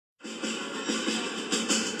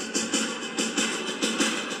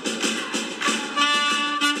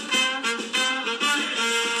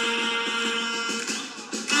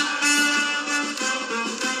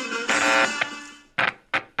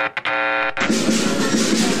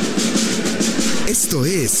Esto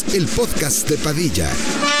es el podcast de Padilla,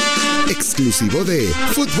 exclusivo de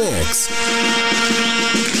Footbox.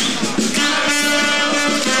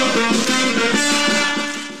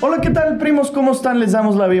 Hola, ¿qué tal, primos? ¿Cómo están? Les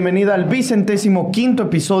damos la bienvenida al 25º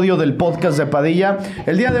episodio del podcast de Padilla.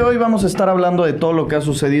 El día de hoy vamos a estar hablando de todo lo que ha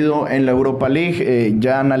sucedido en la Europa League,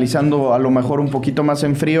 ya analizando a lo mejor un poquito más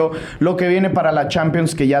en frío lo que viene para la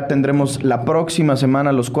Champions, que ya tendremos la próxima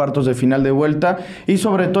semana los cuartos de final de vuelta, y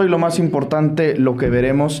sobre todo, y lo más importante, lo que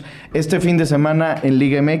veremos este fin de semana en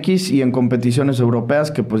Liga MX y en competiciones europeas,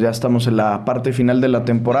 que pues ya estamos en la parte final de la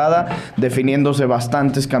temporada, definiéndose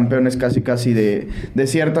bastantes campeones casi de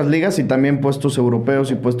ciertas ligas, y también puestos europeos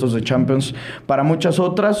y puestos de Champions para muchas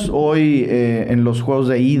otras. Hoy en los juegos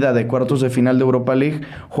de ida de cuartos de final de Europa League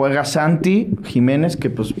juega Santi Jiménez, que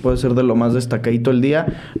pues puede ser de lo más destacadito el día.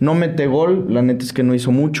 No mete gol, la neta es que no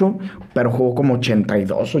hizo mucho, pero jugó como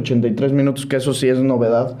 82, 83 minutos, que eso sí es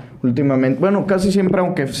novedad últimamente. Bueno, casi siempre,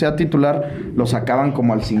 aunque sea titular, lo sacaban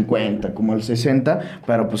como al 50, como al 60,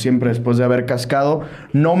 pero pues siempre después de haber cascado.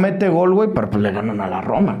 No mete gol, güey, pero pues le ganan a la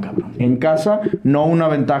Roma, cabrón. En casa, no una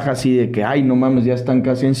ventaja así de que, ay, no mames, ya están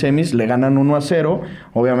casi en semis, le ganan 1-0.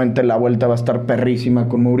 Obviamente la vuelta va a estar perrísima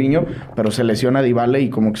con Mourinho, pero se lesiona Dybala y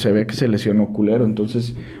como que se ve que se lesionó culero.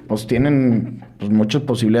 Entonces, pues tienen pues muchas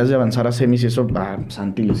posibilidades de avanzar a semis, y eso a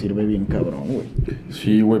Santi le sirve bien cabrón, güey.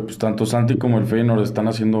 Sí, güey, pues tanto Santi como el Feyenoord están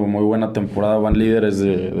haciendo muy buena temporada, van líderes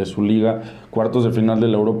de su liga, cuartos de final de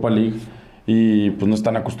la Europa League, y pues no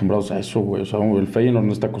están acostumbrados a eso, güey. O sea, el Feyenoord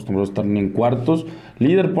no está acostumbrado a estar ni en cuartos.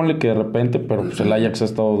 Líder, ponle que de repente, pero pues el Ajax ha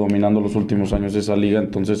estado dominando los últimos años esa liga,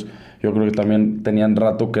 entonces yo creo que también tenían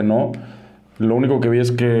rato que no. Lo único que vi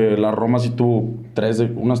es que la Roma sí tuvo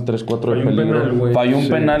 4 de peligro. Falló un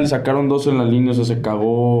penal, sacaron 2 en la línea, o sea, se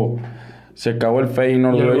cagó el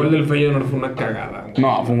Feyenoord, güey. Y el gol del Feyenoord fue una cagada, güey.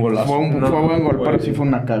 No, fue un golazo. Fue buen gol, pero sí fue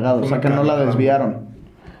una cagada. O sea, que no la desviaron.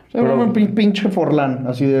 Pero un pinche Forlán,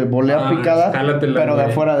 así de volea picada, pero de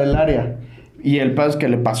afuera del área. Y el pedo es que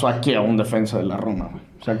le pasó aquí a un defensa de la Roma, güey.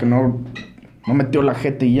 O sea, que no metió la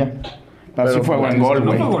jeta y ya. Pero sí fue buen gol,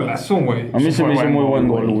 güey. No fue golazo, güey. A mí se me hizo muy buen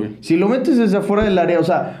gol, güey. Si lo metes desde afuera del área, o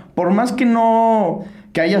sea, por más que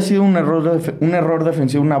que haya sido un error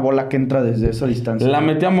defensivo, una bola que entra desde esa distancia. La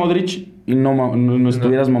metí a Modric y no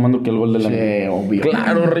estuvieras mamando que el gol de la... Sí, obvio.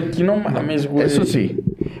 Claro, Ricky, no mames, güey. Eso sí.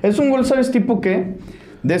 Es un gol, ¿sabes tipo qué?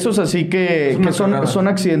 De esos así que son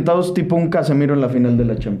accidentados, tipo un Casemiro en la final de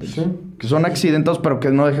la Champions. ¿Sí? Que son accidentados, pero que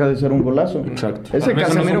no deja de ser un golazo. Exacto. Ese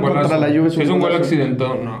Casemiro contra la Juve es un gol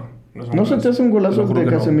accidentado, ¿No se te hace un golazo de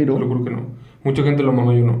Casemiro? Te lo juro que no. Mucha gente lo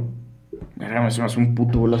mama, yo no. Mira, me hace un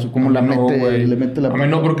puto golazo. ¿Cómo le mete la A mí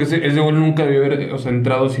no, porque ese gol nunca debió haber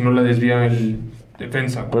entrado si no la desvía el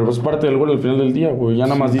defensa, güey. Pero pues parte del gol al final del día, güey. Ya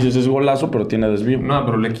nada más dices, es golazo, pero tiene desvío. No,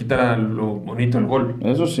 pero le quita lo bonito el gol.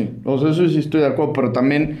 Eso sí. O sea, eso sí estoy de acuerdo. Pero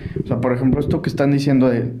también, o sea, por ejemplo, esto que están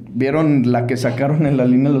diciendo ¿vieron la que sacaron en la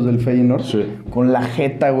línea los del Feyenoord? Sí. Con la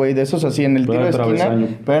jeta, güey. De esos así en el tiro de esquina.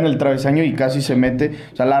 Pega en el travesaño y casi se mete.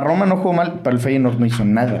 O sea, la Roma no jugó mal, pero el Feyenoord no hizo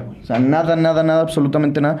nada, güey. O sea, nada,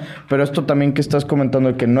 absolutamente nada. Pero esto también que estás comentando,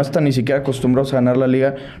 de que no están ni siquiera acostumbrados a ganar la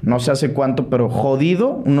liga, no sé hace cuánto, pero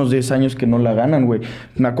jodido, unos 10 años que no la ganan, güey.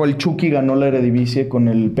 Me acuerdo, el Chucky ganó la Eredivisie con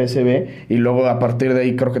el PSV, y luego a partir de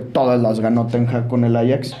ahí creo que todas las ganó Ten Hag con el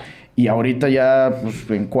Ajax. Y ahorita ya pues,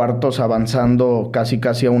 en cuartos, avanzando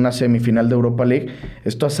casi a una semifinal de Europa League.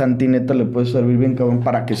 Esto a Santi neta le puede servir bien, cabrón,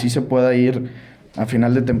 para que sí se pueda ir a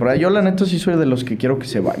final de temporada. Yo la neta sí soy de los que quiero que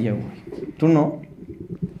se vaya, güey. ¿Tú no?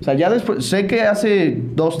 O sea, ya después, sé que hace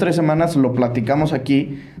 2-3 semanas lo platicamos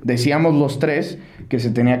aquí, decíamos los tres que se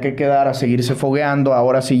tenía que quedar a seguirse fogueando,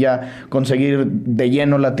 ahora sí ya conseguir de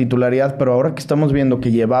lleno la titularidad, pero ahora que estamos viendo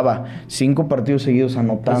que llevaba 5 partidos seguidos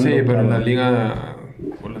anotando. Sí, pero en la liga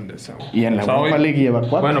holandesa, güey. Y en la Europa League lleva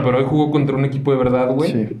 4. Bueno, pero hoy jugó contra un equipo de verdad,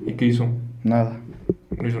 güey. Sí. ¿Y qué hizo? Nada.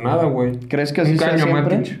 No hizo nada, güey. ¿Crees que así sea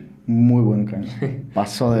siempre? Matic. Muy buen caño.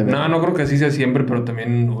 Pasó de ver. No creo que así sea siempre, pero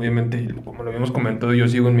también, obviamente, como lo habíamos comentado, yo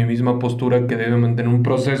sigo en mi misma postura que debe mantener un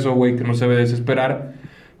proceso, güey, que no se debe desesperar,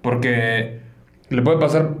 porque le puede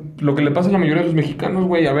pasar lo que le pasa a la mayoría de los mexicanos,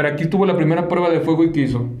 güey. A ver, aquí tuvo la primera prueba de fuego y ¿qué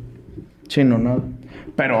hizo? Sí, nada.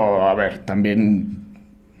 Pero, a ver, también...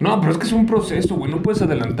 No, pero es que es un proceso, güey. No puedes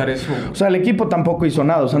adelantar eso, güey. O sea, el equipo tampoco hizo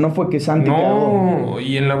nada. O sea, no fue que Santi quedó...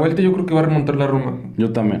 Y en la vuelta yo creo que va a remontar la Roma.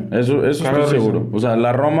 Yo también. Eso estoy seguro. O sea,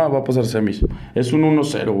 la Roma va a pasar semis. Es un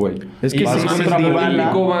 1-0, güey. Es que si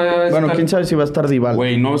Dybala... Bueno, quién sabe si va a estar Dybala.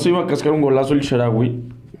 Güey, no se iba a cascar un golazo el Sharawi.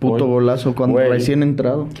 Puto golazo cuando recién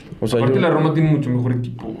entrado. O sea, aparte la Roma tiene mucho mejor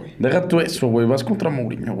equipo, güey. Deja tú eso, güey. Vas contra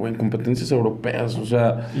Mourinho, güey, en competencias europeas. O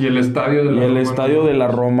sea... Y el estadio de la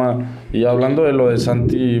Roma. Y hablando de lo de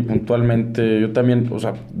Santi puntualmente, yo también, o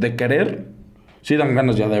sea, de querer... sí dan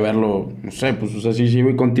ganas ya de verlo, no sé, pues, o sea, sí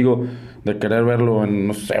voy contigo de querer verlo en,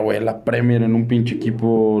 no sé, güey, la Premier, en un pinche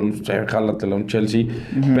equipo, no sé, jálatela, un Chelsea,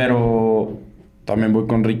 pero también voy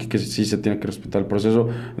con Ricky que sí se tiene que respetar el proceso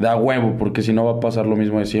de a huevo, porque si no va a pasar lo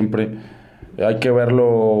mismo de siempre. Hay que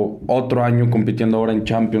verlo otro año compitiendo ahora en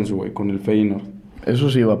Champions, güey, con el Feyenoord. Eso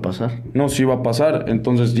sí va a pasar. No, sí va a pasar.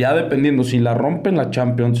 Entonces, ya dependiendo, si la rompen la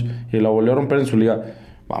Champions y la volvió a romper en su liga,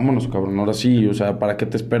 vámonos, cabrón, ahora sí, o sea, ¿para qué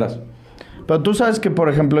te esperas? Pero tú sabes que, por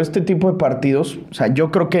ejemplo, este tipo de partidos, o sea,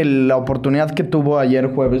 yo creo que la oportunidad que tuvo ayer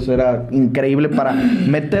jueves era increíble para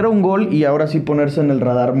meter un gol y ahora sí ponerse en el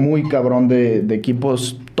radar muy cabrón de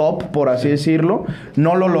equipos top, por así decirlo.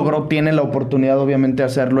 No lo logró, tiene la oportunidad obviamente de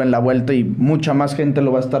hacerlo en la vuelta y mucha más gente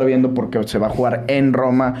lo va a estar viendo porque se va a jugar en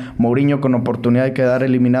Roma, Mourinho con oportunidad de quedar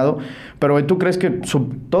eliminado. Pero, güey, ¿tú crees que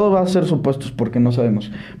todo va a ser supuestos porque no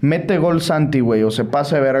sabemos? Mete gol Santi, güey, o se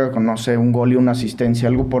pasa de verga con, no sé, un gol y una asistencia,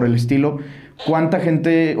 algo por el estilo. ¿Cuánta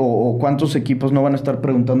gente o cuántos equipos no van a estar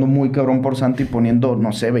preguntando muy cabrón por Santi poniendo,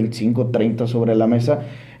 no sé, 25, 30 sobre la mesa?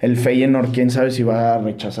 El Feyenoord, quién sabe si va a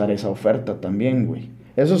rechazar esa oferta también, güey.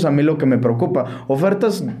 Eso es a mí lo que me preocupa.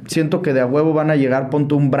 Ofertas siento que de a huevo van a llegar.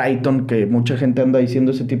 Ponte un Brighton, que mucha gente anda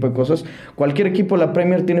diciendo ese tipo de cosas. Cualquier equipo de la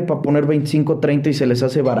Premier tiene para poner 25, 30 y se les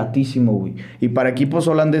hace baratísimo, güey. Y para equipos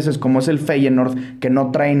holandeses como es el Feyenoord, que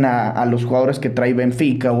no traen a los jugadores que trae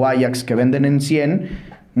Benfica o Ajax, que venden en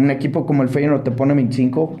 100, un equipo como el Feyenoord te pone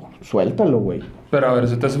 25, suéltalo, güey. Pero a ver,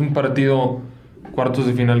 se te hace un partido cuartos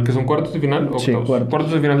de final, ¿que son cuartos de final? ¿O sí,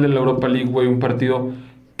 cuartos de final de la Europa League, güey, un partido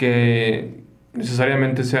que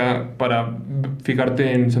necesariamente sea para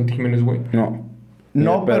fijarte en Santi Jiménez, güey.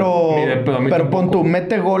 No, pero pon tú,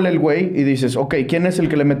 mete gol el güey y dices, ok, ¿quién es el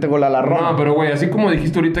que le mete gol a la Roma? No, pero güey, así como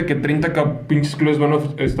dijiste ahorita que 30 pinches clubes van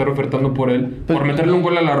a estar ofertando por él, pues, por meterle un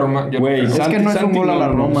gol a la Roma. Güey, es que no es un gol a la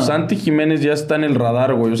Roma. Santi Jiménez ya está en el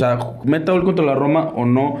radar, güey. O sea, meta gol contra la Roma o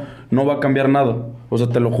no va a cambiar nada. O sea,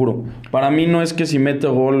 te lo juro. Para mí no es que si mete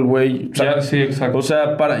gol, güey. O sea, ya, sí, exacto. O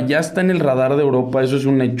sea, ya está en el radar de Europa. Eso es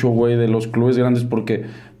un hecho, güey, de los clubes grandes. Porque,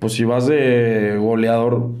 pues, si vas de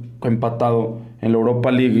goleador empatado en la Europa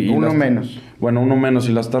League y uno menos.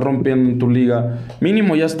 Y la estás rompiendo en tu liga,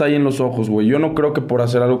 mínimo ya está ahí en los ojos, güey. Yo no creo que por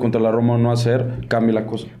hacer algo contra la Roma o no hacer, cambie la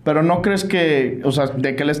cosa. Pero no crees que, o sea,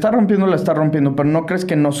 de que la está rompiendo, pero no crees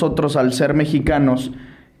que nosotros, al ser mexicanos,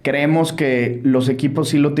 creemos que los equipos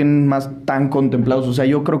sí lo tienen más tan contemplados. O sea,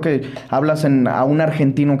 yo creo que hablas a un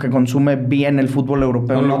argentino que consume bien el fútbol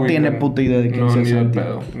europeo, no tiene puta idea de quién es Santi.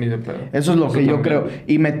 Ni de pedo. Eso es lo que yo creo.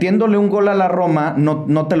 Y metiéndole un gol a la Roma,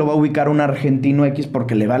 no te lo va a ubicar un argentino X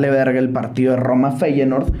porque le vale verga el partido de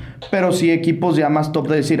Roma-Feyenoord, pero sí equipos ya más top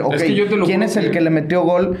de decir, ok, ¿quién es el que le metió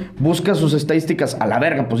gol? Busca sus estadísticas a la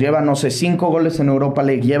verga, pues lleva, no sé, 5 goles en Europa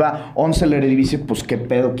League, lleva 11 en la Eredivisie, pues qué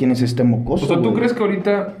pedo, ¿quién es este mocoso? O sea, ¿tú güey? crees que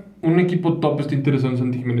ahorita un equipo top está interesado en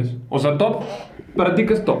Santi Jiménez? O sea, top, ¿para ti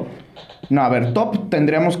qué es top? No, a ver, top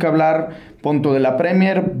tendríamos que hablar, punto de la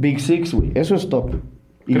Premier, Big Six, güey. Eso es top.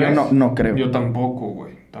 Y ¿crees? yo no creo. Yo tampoco,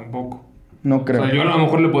 güey. Tampoco. No creo. O sea, yo a lo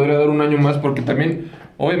mejor le podría dar un año más porque también,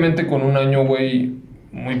 obviamente con un año, güey,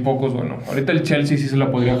 muy pocos, bueno. Ahorita el Chelsea sí se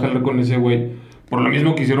la podría jalar con ese, güey. Por lo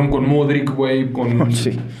mismo que hicieron con Modric, güey,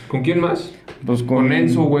 Sí. ¿Con quién más? Pues con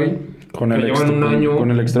Enzo, güey. Con el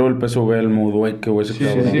extremo del PSV, el Mudueque, güey, ese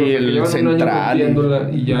cabrón. Sí, y el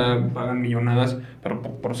central. Y ya pagan millonadas, pero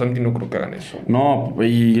por Santi no creo que hagan eso. No,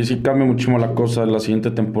 y sí cambia muchísimo la cosa la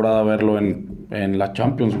siguiente temporada verlo en la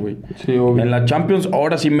Champions, güey. Sí, obvio. En la Champions,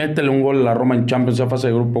 ahora sí métele un gol a la Roma en Champions, ya fase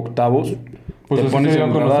de grupo octavos. Pues te así pones se va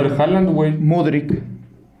en a conocer radar. Haaland, güey. Modric.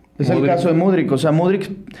 Es el caso de Modric. O sea,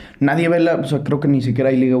 Modric, nadie ve o sea, creo que ni siquiera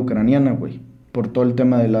hay liga ucraniana, güey. Por todo el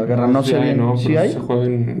tema de la guerra. No sé bien. No, ¿Sí hay? Se juega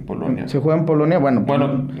en Polonia. ¿Se juega en Polonia? Bueno,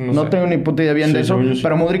 no tengo ni puta idea bien de eso.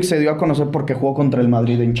 Pero Modric se dio a conocer porque jugó contra el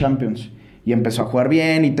Madrid en Champions. Y empezó a jugar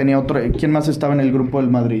bien y tenía otro... ¿Quién más estaba en el grupo del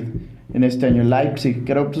Madrid en este año? Leipzig.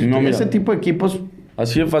 Creo que ese tipo de equipos...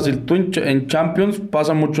 Así de fácil. Tú en Champions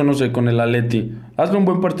pasa mucho, no sé, con el Atleti. Hazle un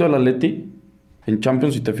buen partido al Atleti en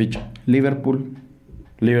Champions y te ficha. Liverpool.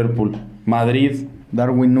 Madrid.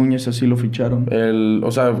 Darwin Núñez, así lo ficharon.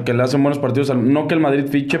 O sea, que le hacen buenos partidos no que el Madrid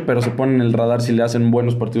fiche, pero se pone en el radar si le hacen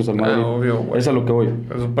buenos partidos al Madrid. Obvio, güey. Es a lo que voy.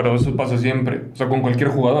 Pero eso pasa siempre. O sea, con cualquier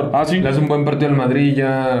jugador. Ah, sí. Le hace un buen partido al Madrid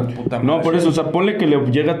ya... Puta madre. No, por eso, o sea, ponle que le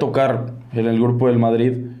llega a tocar en el grupo del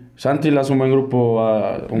Madrid. Santi le hace un buen grupo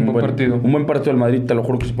un buen partido. Un buen partido al Madrid, te lo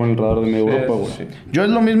juro que se pone en el radar de media Europa, güey. Sí. Yo es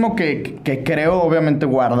lo mismo que creo, obviamente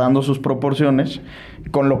guardando sus proporciones,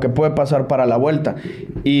 con lo que puede pasar para la vuelta.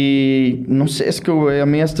 Y no sé, es que, güey, a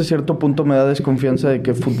mí hasta cierto punto me da desconfianza de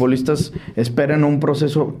que futbolistas esperen un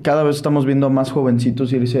proceso. Cada vez estamos viendo a más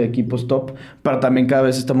jovencitos irse de equipos top, pero también cada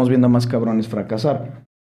vez estamos viendo a más cabrones fracasar.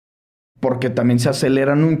 porque también se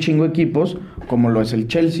aceleran un chingo equipos, como lo es el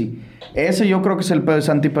Chelsea. Ese yo creo que es el pedo de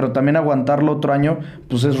Santi, pero también aguantarlo otro año,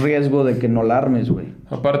 pues es riesgo de que no la armes, güey.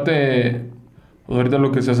 Aparte, pues ahorita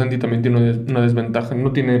lo que sea Santi también tiene una desventaja.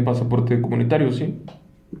 No tiene pasaporte comunitario, ¿sí?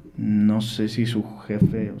 No sé si su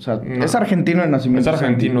jefe... O sea, No. es argentino de nacimiento. Es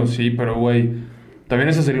argentino, Santi. sí, pero güey, también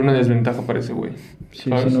esa sería una desventaja para ese güey. Sí,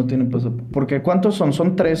 ¿sabes? sí, no tiene pasaporte. Porque ¿cuántos son?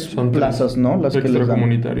 Son tres plazas, ¿no? Las que les dan.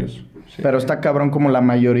 Extracomunitarios. Sí. Pero está cabrón como la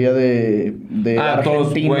mayoría de todos,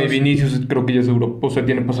 argentinos. güey, Vinicius creo que ya es Europa, o sea,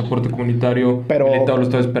 tiene pasaporte comunitario, Pero Militao lo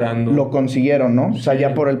estaba esperando. Lo consiguieron, ¿no? O sea,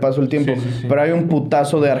 ya por el paso del tiempo. Sí. Pero hay un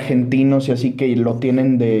putazo de argentinos y así que lo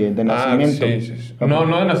tienen de nacimiento. Sí.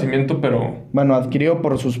 No de nacimiento, pero... Bueno, adquirió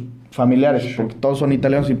por sus familiares, porque todos son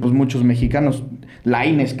italianos y pues muchos mexicanos.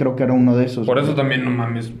 Lainez creo que era uno de esos. Por eso también, no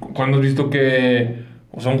mames, cuando has visto que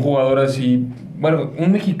son jugadoras así... Bueno,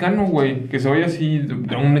 un mexicano, güey, que se vaya así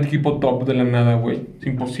de un equipo top de la nada, güey. Es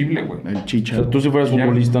imposible, güey. El Chicha. O sea, tú si fueras Ya.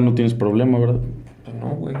 futbolista no tienes problema, ¿verdad? Pues no,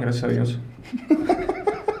 güey, gracias a Dios.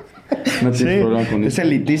 No Sí, tienes problema con es eso.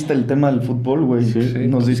 elitista el tema del fútbol, güey. Sí.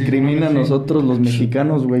 Nos Sí, discrimina a sí. nosotros los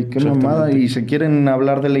mexicanos, güey. Qué Exactamente. mamada. Y se quieren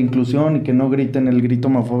hablar de la inclusión y que no griten el grito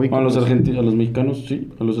homofóbico. A los pues, a los mexicanos sí,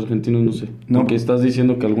 a los argentinos no sé. No. Porque estás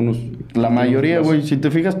diciendo que algunos... La mayoría, güey. Si te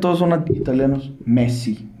fijas, todos son italianos.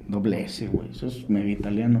 Messi. Doble S, güey. Eso es mega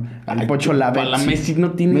italiano. Al Pocho Lavezzi. la Messi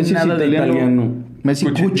no tiene Messi es nada de italiano. Messi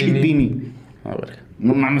Cucitini. A ver.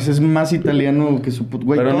 No mames, es más italiano que su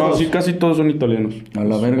güey. Pero no, todos. sí, casi todos son italianos. A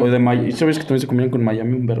la verga. O de Miami. ¿Y sabes que también se comían con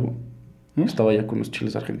Miami un verbo? ¿Eh? Estaba allá con los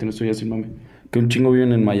chiles argentinos, estoy así, mame. Que un chingo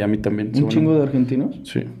viven en Miami también. ¿Un chingo de argentinos?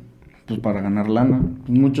 Sí. Pues para ganar lana.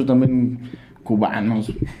 Pues muchos también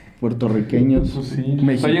cubanos, puertorriqueños, Pues sí. Está lleno de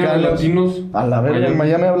mexicanos. latinos. A la verga, en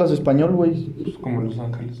Miami hablas español, güey. Pues como en Los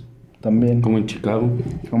Ángeles. También. Como en Chicago.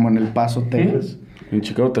 Como en El Paso, Texas. En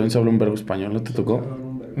Chicago también se habla un verbo español, ¿no te tocó?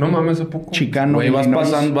 No mames, ¿a poco? Chicano. Güey, vas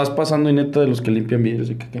Illinois. pasando y neta de los que limpian vidrios.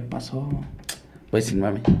 ¿Y ¿Qué pasó? Pues sin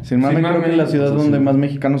mame. Sin mame, Sin creo mame. que la ciudad Sí, donde sí. más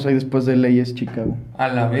mexicanos hay después de LA es Chicago. A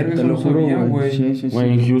la verga, Te eso lo no juro, sabía, güey. Sí, sí, sí.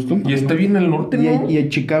 Güey, en Houston. Y está bien al norte, ¿no? Y en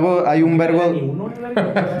Chicago hay un vergo...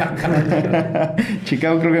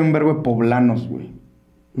 Chicago creo que hay un vergo de poblanos, güey.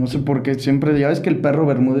 No sé por qué, siempre... Ya ves que el perro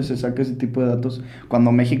Bermúdez se saca ese tipo de datos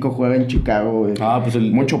cuando México juega en Chicago, güey. Pues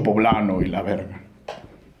Mucho poblano y la verga.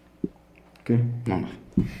 ¿Qué? No, no.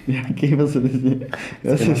 ¿Qué ibas a decir?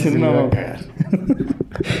 Ibas a no sé decir si me no. iba a cagar.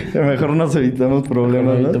 Mejor nos evitamos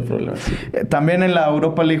problemas, ¿no? Ahorita problemas, sí. También en la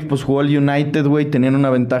Europa League, pues jugó el United, güey. Tenían una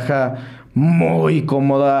ventaja muy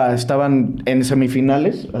cómoda. Estaban en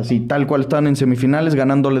semifinales, así tal cual estaban en semifinales,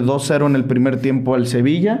 ganándole 2-0 en el primer tiempo al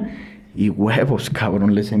Sevilla. Y huevos,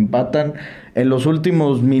 cabrón, les empatan. En los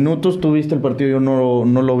últimos minutos, tú viste el partido, yo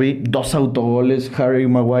no lo vi. 2 autogoles, Harry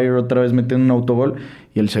Maguire otra vez metiendo un autogol.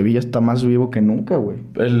 Y el Sevilla está más vivo que nunca, güey.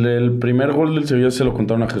 El primer gol del Sevilla se lo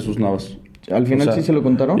contaron a Jesús Navas. ¿Al final O sea, sí se lo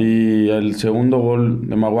contaron? Y el segundo gol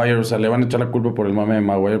de Maguire, o sea, le van a echar la culpa por el mame de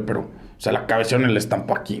Maguire, pero, o sea, la cabecearon en el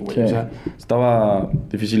estampo aquí, güey. Sí. O sea, estaba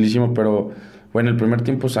dificilísimo, pero, güey, en el primer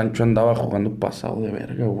tiempo Sancho andaba jugando pasado de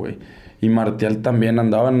verga, güey. Y Martial también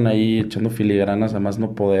andaban ahí echando filigranas a más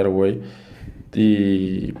no poder, güey.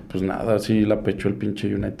 Y pues nada, sí la pechó el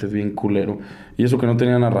pinche United bien culero. Y eso que no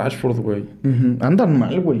tenían a Rashford, güey. Ujú. Andan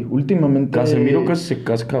mal, güey. Últimamente... Casemiro casi se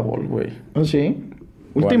casca gol, güey. ¿Ah, sí?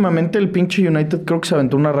 Bueno. Últimamente el pinche United creo que se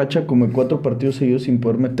aventó una racha como de 4 partidos seguidos sin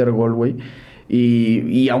poder meter gol, güey.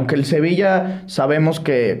 Y aunque el Sevilla sabemos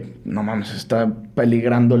que, no mames, está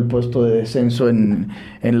peligrando el puesto de descenso en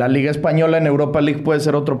la Liga Española, en Europa League puede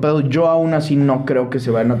ser otro pedo. Yo aún así no creo que se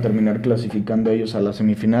vayan a terminar clasificando ellos a la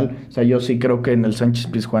semifinal. O sea, yo sí creo que en el Sánchez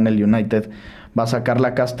Pizjuán el United va a sacar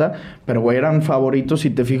la casta. Pero, güey, eran favoritos. Si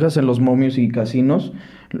te fijas en los momios y casinos,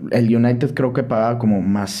 el United creo que pagaba como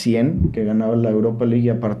más 100 que ganaba la Europa League y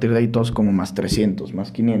a partir de ahí todos como más 300,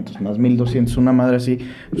 más 500, más 1200, una madre así.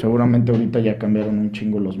 Seguramente ahorita ya cambiaron un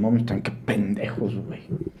chingo los momios. Están que pendejos, güey.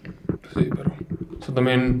 Sí, pero eso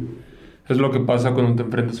también es lo que pasa cuando te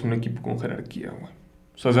enfrentas a un equipo con jerarquía, güey.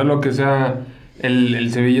 O sea lo que sea, el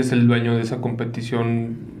Sevilla es el dueño de esa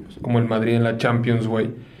competición, pues, como el Madrid en la Champions,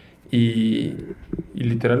 güey. Y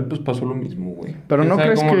literal, pues pasó lo mismo, güey. Pero ¿Quién ¿no sabe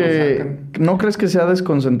crees cómo lo que sacan? no crees que sea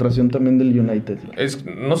desconcentración también del United?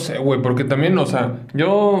 No sé, güey, porque también, o sea,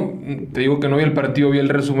 yo te digo que no vi el partido, vi el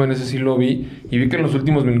resumen, ese sí lo vi, y vi que en los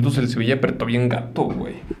últimos minutos el Sevilla apretó bien gato,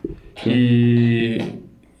 güey. Y,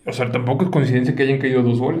 o sea, tampoco es coincidencia que hayan caído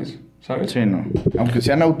 2 goles, ¿sabes? Sí, no. Aunque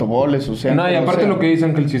sean autogoles o sean... No, y como aparte sea. lo que dice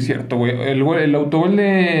Ángel sí es cierto, güey. El autogol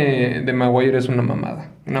de Maguire es una mamada.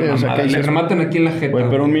 Una Sí, o sea, mamada. que Le dices, rematan aquí en la jeta. Güey,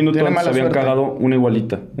 pero un minuto Tiene antes mala habían suerte. cagado una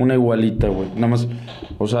igualita, güey. Nada más,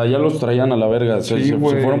 o sea, ya los traían a la verga. Sí, Se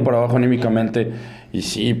güey. fueron para abajo anímicamente. Y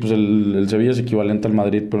sí, pues el Sevilla es equivalente al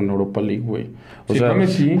Madrid, pero en Europa League, güey. O Sí, sea,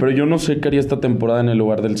 mames, sí. pero yo no sé qué haría esta temporada en el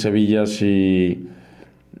lugar del Sevilla si...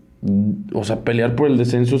 O sea, pelear por el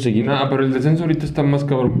descenso, seguir... Nah, pero el descenso ahorita está más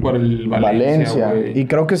cabrón para el Valencia, güey. Y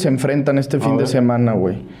creo que se enfrentan este fin de ver. semana,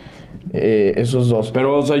 güey. Esos dos.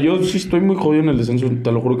 Pero, o sea, yo sí estoy muy jodido en el descenso.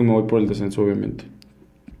 Te lo juro que me voy por el descenso, obviamente.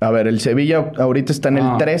 A ver, el Sevilla ahorita está en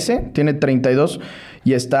el 13, tiene 32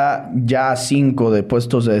 y está ya a 5 de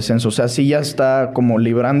puestos de descenso. O sea, sí ya está como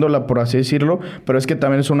librándola, por así decirlo, pero es que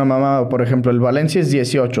también es una mamada. Por ejemplo, el Valencia es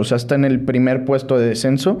 18, o sea, está en el primer puesto de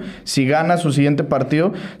descenso. Si gana su siguiente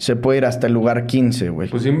partido, se puede ir hasta el lugar 15, güey.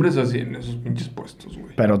 Pues siempre es así en esos pinches puestos,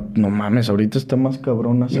 güey. Pero no mames, ahorita está más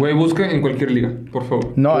cabrón así. Güey, busca en cualquier liga, por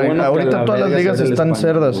favor. No, Qué bueno que ahorita la todas las verga ligas sea del están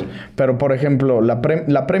español, cerdas. güey. Pero, por ejemplo, la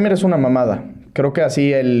Premier es una mamada. Creo que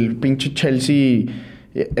así el pinche Chelsea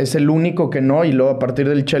es el único que no. Y luego a partir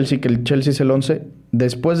del Chelsea, que el Chelsea es el 11.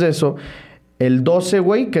 Después de eso, el 12,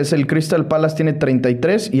 güey, que es el Crystal Palace, tiene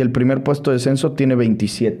 33. Y el primer puesto de descenso tiene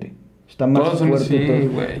 27. Está más Todos son fuerte así, todo.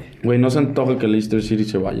 güey. Güey, no se antoja que Leicester City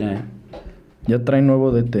se vaya, Ya trae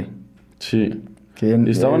nuevo DT. Sí. Que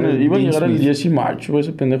Iba a llegar el Smith. 10 y marzo,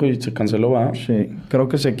 ese pendejo, y se canceló, ¿va? Sí, creo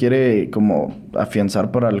que se quiere como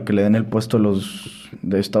afianzar para el que le den el puesto los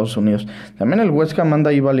de Estados Unidos. También el West Ham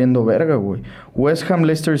anda ahí valiendo verga, güey. West Ham,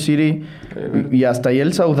 Leicester City y hasta ahí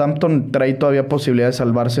el Southampton trae todavía posibilidad de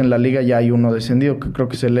salvarse en la liga. Ya hay uno descendido, que creo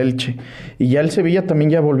que es el Elche. Y ya el Sevilla también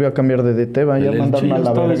ya volvió a cambiar de DT, va. Ya El mandaron Elche a ya la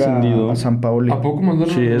está verga descendido. a San Paoli. ¿A poco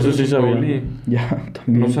mandaron? Sí, eso sí sabía. Pauli? Ya,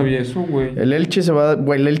 también. No sabía eso, güey. El Elche se va...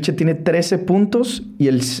 Güey, el Elche tiene 13 puntos y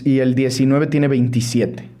el 19 tiene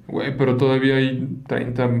 27. Güey, pero todavía hay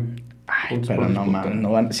 30 Ay, puntos pero por no disputar. mames,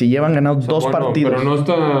 no van... Si llevan ganado O sea, dos bueno, partidos. Pero no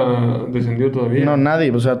está descendido todavía. No,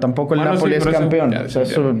 nadie. O sea, tampoco el Bueno, Napoli sí, es pero eso campeón. ya O sea,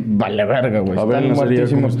 eso vale verga, güey. A ver, Están en la serie,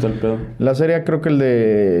 ¿cómo muertísimos. está el pedo? La serie creo que el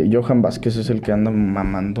de Johan Vázquez es el que anda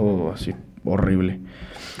mamando así horrible.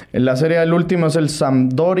 En la serie el último es el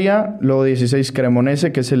Sampdoria, luego 16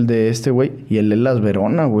 Cremonese, que es el de este güey, y el Hellas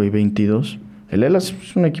Verona, güey, 22. El Hellas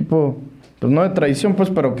es un equipo, pues no de tradición, pues,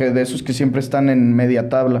 pero que de esos que siempre están en media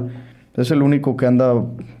tabla. Es el único que anda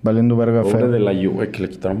valiendo verga Pobre feo. de la Juve que le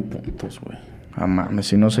quitaron puntos, güey. Ah, mames,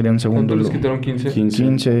 si no serían segundo ¿Cuánto les lugar. quitaron? 15.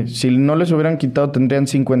 15. Si no les hubieran quitado, tendrían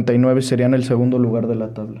 59. Serían el segundo lugar de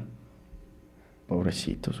la tabla.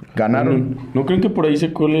 Pobrecitos, güey. Ganaron. ¿No creen que por ahí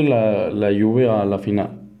se cole la Juve a la final?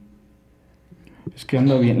 Es que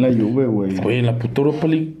anda bien la Juve, güey. Oye, en la puta Europa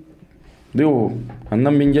League... Digo,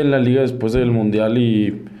 andan bien ya en la liga después del Mundial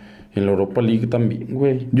y en la Europa League también,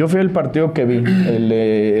 güey. Yo fui al partido que vi, el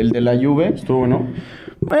de la Juve. Estuvo bueno.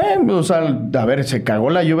 O sea, a ver, se cagó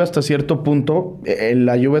la Juve hasta cierto punto.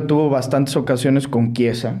 La Juve tuvo bastantes ocasiones con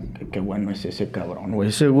Chiesa. Qué bueno es ese cabrón, güey.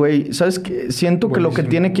 Ese güey, ¿sabes qué? Siento que lo que Buenísimo.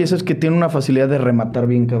 tiene Chiesa es que tiene una facilidad de rematar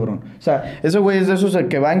bien, cabrón. O sea, ese güey es de esos el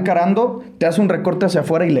que va encarando, te hace un recorte hacia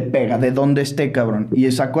afuera y le pega de donde esté, cabrón. Y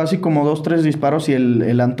sacó así como 2, 3 disparos y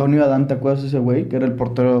el Antonio Adán, ¿te acuerdas de ese güey? Que era el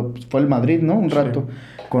portero, pues, fue el Madrid, ¿no? Un rato.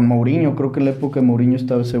 Con Mourinho, creo que en la época de Mourinho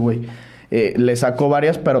estaba ese güey. Le sacó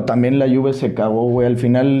varias, pero también la Juve se cagó, güey. Al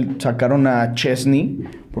final sacaron a Chesney,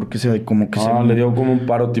 porque se como que Le dio como un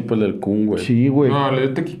paro tipo el del Kun, güey. Sí, güey. No, le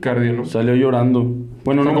dio taquicardia, ¿no? Salió llorando.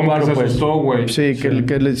 Bueno, Fue no como paro, que se pues. asustó, güey. Sí,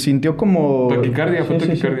 que le sintió como... Taquicardia, fue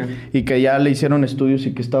taquicardia. Y que ya le hicieron estudios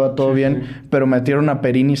y que estaba todo bien, pero metieron a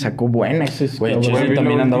Perini y sacó buena ese Güey, cabrón. Chelsea vi la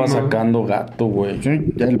también andaba última. sacando gato, güey.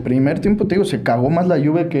 Sí, el primer tiempo, te digo, se cagó más la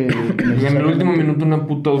Juve que... Y en el último minuto una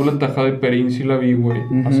puta doble tajada de Perín, sí la vi, güey.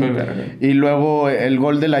 Hace verga. Y luego el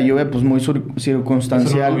gol de la Juve, pues muy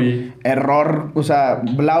circunstancial. Eso no lo vi. Error, o sea,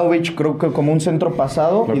 Vlahovic creo que como un centro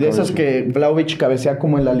pasado. Lo y de esas cabeceó. que Vlahovic cabecea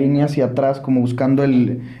como en la línea hacia atrás, como buscando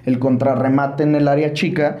el contrarremate en el área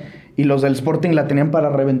chica. Y los del Sporting la tenían para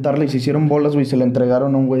reventarla y se hicieron bolas, güey. Y se la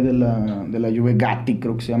entregaron a un güey de la Juve, Gatti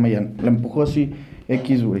creo que se llama ya. La empujó así,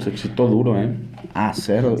 X, güey. Se excitó duro, ¿eh? Ah,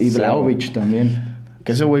 cero. Y Cero. Vlahovic también.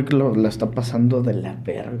 Que ese güey la está pasando de la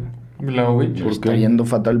verga. Vlahovic. Le está yendo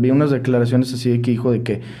fatal. Vi unas declaraciones así de que hijo de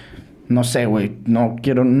que... No sé, güey.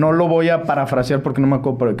 No lo voy a parafrasear porque no me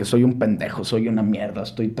acuerdo, pero que soy un pendejo, soy una mierda,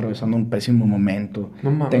 estoy atravesando un pésimo momento.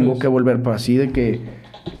 No mames. Tengo que volver, pero así de que...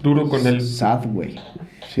 Duro con él. Sad, güey.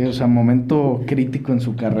 Sí, o sea, momento crítico en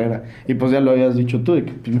su carrera. Y pues ya lo habías dicho tú, de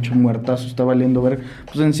que pinche muertazo está valiendo ver.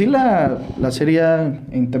 Pues en sí la serie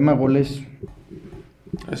en tema goles...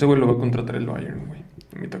 Ese güey lo va a contratar el Bayern, güey.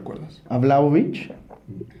 A mí te acuerdas. A Vlahovic,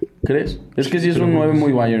 ¿Crees? Es que sí es un 9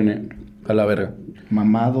 muy Bayern, a la verga.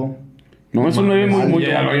 mamado. No, es un 9 muy...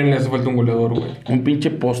 Ya, al Bayern le hace falta un goleador, güey. Un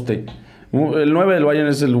pinche poste. El 9 del Bayern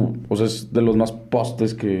es es de los más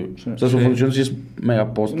postes que... Sí. O sea, su función sí es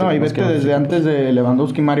mega poste. No, y ves que desde antes de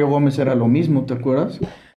Lewandowski, Mario Gómez era lo mismo, ¿te acuerdas?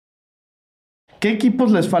 ¿Qué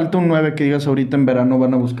equipos les falta un 9 que digas ahorita en verano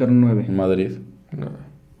van a buscar un 9? Madrid. No.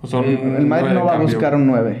 O sea, El Madrid no va a buscar un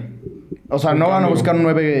 9. O sea, no van a buscar un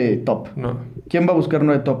 9 top. No. ¿Quién va a buscar un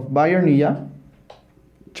 9 top? ¿Bayern y ya?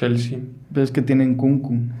 Chelsea. Pero es que tienen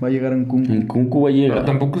Kunku. Va a llegar en Kunku. En Kunku va a llegar. Pero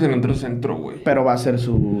tampoco es delantero centro, güey. Pero va a ser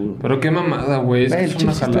su... Pero qué mamada, güey. Es que El es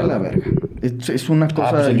una Chelsea está de la jalada. verga. Es una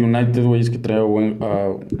cosa... Pues el United, güey, es que trae buen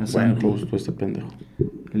Santi. gusto este pendejo.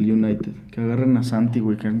 El United. Que agarren a Santi,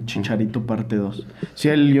 güey. Que hagan Chicharito parte 2. Sí,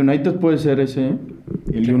 el United puede ser ese, ¿eh?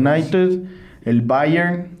 El United, el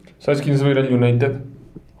Bayern. ¿Sabes quién se va a ir al United?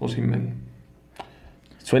 Osimhen.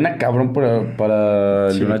 Suena cabrón para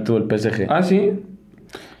el Sí. United o el PSG. Ah, sí.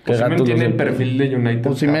 Qué Osimhen gatos tiene los el del- perfil de United.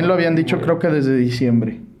 Osimhen lo habían dicho güey. creo que desde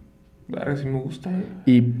diciembre. Verga, sí me gusta,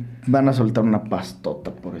 Y van a soltar una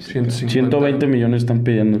pastota por eso. 120 millones están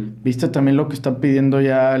pidiendo. ¿Viste también lo que está pidiendo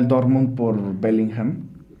ya el Dortmund por Bellingham?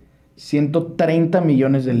 130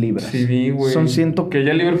 millones de libras. Sí, vi, güey. Son Que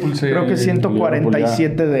ya Liverpool se... creo que Liverpool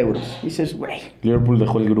 147 de euros. Y dices, güey, Liverpool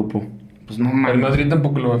dejó el grupo. pues no El mames. Madrid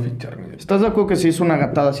tampoco lo va a fichar, güey. ¿Estás de acuerdo que sí es una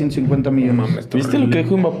gatada 150 millones? No mames, está ¿Viste lo horrible. que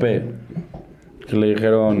dijo Mbappé? Que le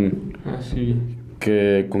dijeron Ah, sí.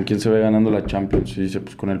 que con quién se ve ganando la Champions. Y dice,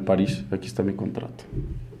 pues con el París. Aquí está mi contrato.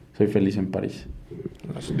 Soy feliz en París.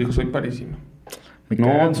 Dijo, soy parisino. Me No.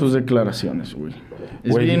 cagan sus declaraciones, güey.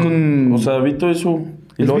 Es Güey, bien... dijo- o sea, vi todo eso.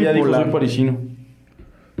 Y Es luego ya dijo, bipolar. soy parisino.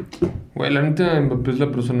 Güey, la neta, Mbappé es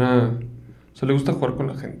la persona... O sea, le gusta jugar con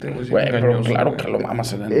la gente, güey. Güey, pero engañoso, claro güey. que lo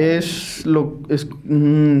mamas en el... Es lo... Es,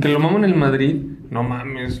 Que lo mamo en el Madrid. No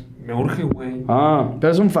mames, me urge, güey. Ah,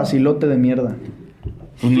 pero es un facilote de mierda.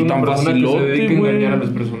 pues ni Es una tan persona que se facilote, dedica a güey. engañar a las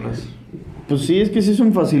personas. Pues sí, es que sí es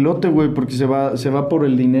un facilote, güey, porque se va por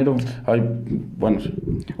el dinero. Ay, bueno, sí.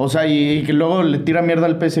 O sea, y que luego le tira mierda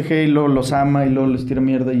al PSG y luego los ama y luego les tira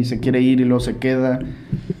mierda y se quiere ir y luego se queda.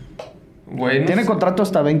 Güey, no Tiene sé. contrato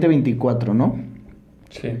hasta 2024, ¿no?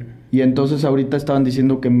 Sí. Y entonces ahorita estaban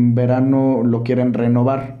diciendo que en verano lo quieren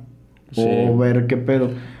renovar. Sí. O ver qué pedo.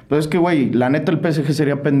 Pero es que, güey, la neta el PSG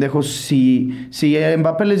sería pendejo si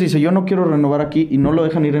Mbappé les dice yo no quiero renovar aquí y no lo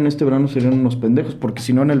dejan ir en este verano, serían unos pendejos. Porque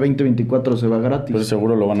si no en el 2024 se va gratis. Pues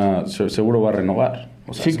seguro seguro va a renovar.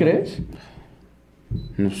 O sea, ¿Sí crees?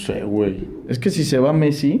 No sé, güey. Es que si se va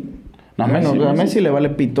Messi... No, bueno, Messi- a Messi le vale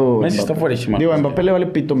pito. Messi Mbappé. está fuerísima. Digo, a Mbappé le vale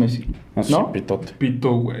pito Messi. No sé, ¿No? pitote.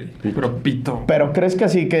 Pito, güey. Pero pito. Pero ¿crees que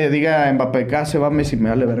así que diga Mbappé que se va Messi me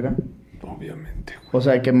vale verga? Obviamente, güey. O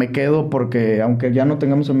sea, que me quedo porque aunque ya no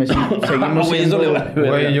tengamos a Messi, seguimos Güey, eso siendo... le vale verga.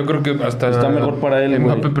 Güey, yo creo que hasta... Está mejor para él,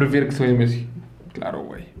 Mbappé güey. prefiere que soy Messi. Claro,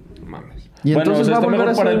 güey. No mames. Y Bueno, entonces o sea, va a está volver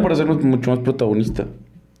mejor a para ser... él para ser mucho más protagonista.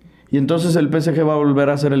 Y entonces el PSG va a volver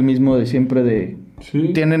a ser el mismo de siempre de...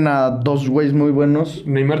 Sí. Tienen a dos güeyes muy buenos.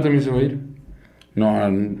 Neymar también se va a ir. No,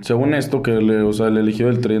 según esto que le eligió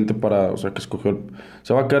el tridente para, o sea, que escogió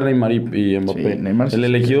se va a quedar Neymar y Mbappé. Sí, Neymar sí el se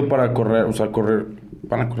elegido para correr, o sea,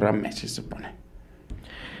 van a correr a Messi, se pone.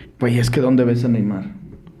 Güey, es que ¿dónde ves a Neymar?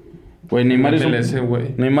 Güey, Neymar es MLS,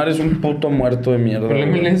 güey. Neymar es un puto muerto de mierda. Con el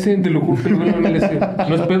güey. MLS, te lo juro que no el MLS.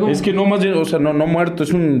 No es pedo. Es que no, más bien, o sea, no muerto,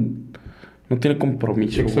 es no tiene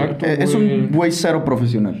compromiso. güey. Exacto. Es un güey cero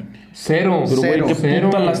profesional. Cero. Pero, güey, qué Cero.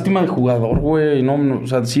 puta lástima de jugador, güey. No, o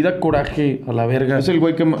sea, sí da coraje a la verga. Es el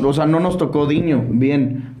güey que... O sea, no nos tocó Diño,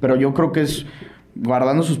 bien. Pero yo creo que es,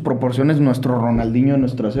 guardando sus proporciones, nuestro Ronaldinho de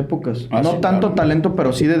nuestras épocas. Ah, no sí, tanto claro. talento,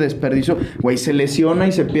 pero sí de desperdicio. Güey, se lesiona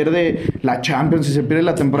y se pierde la Champions y se pierde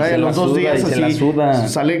la temporada. Y Y se a la los 2 suda, días y se así la suda.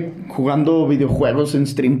 sale jugando videojuegos en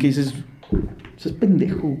stream que dices... Es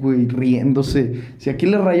pendejo, güey, riéndose. Si aquí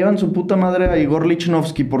le rayaban su puta madre a Igor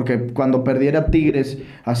Lichnowsky porque cuando perdiera Tigres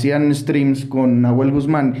hacían streams con Nahuel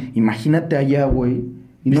Guzmán, imagínate allá, güey.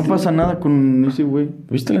 Y no pasa nada con ese güey.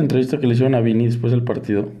 ¿Viste la entrevista que le hicieron a Vini después del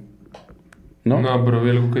partido? ¿No? No, pero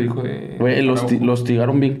vi algo que dijo de... Güey, lo Araujo.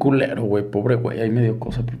 hostigaron bien culero, güey. Pobre güey, ahí me dio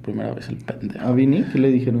cosa por primera vez el pendejo. ¿A Vini? ¿Qué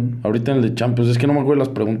le dijeron? Ahorita en el de Champions, es que no me acuerdo de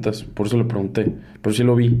las preguntas, por eso le pregunté. Pero sí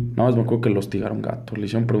lo vi, nada más me acuerdo que lo hostigaron gato. Le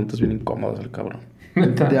hicieron preguntas bien incómodas al cabrón.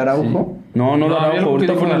 ¿Neta? ¿De Araujo? No, No, de había Araujo, algo que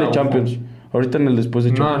ahorita dijo fue en el de de Araujo. Champions. Ahorita en el después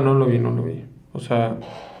de No, Champions. no lo vi. O sea,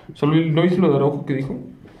 solo ¿no viste lo de Araujo que dijo?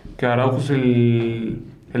 Que Araujo es el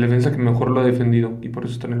defensa que mejor lo ha defendido y por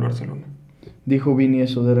eso está en el Barcelona. Dijo Vini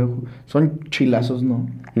eso de Araujo. Son chilazos, ¿no?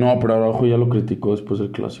 No, pero Araujo ya lo criticó después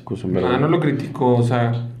del clásico, en verdad. No lo criticó, o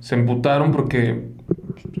sea, se emputaron porque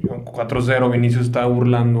 4-0, Vinicius estaba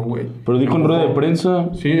burlando, güey. Pero dijo en rueda de prensa.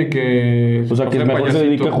 Sí, de que... O sea, que mejor se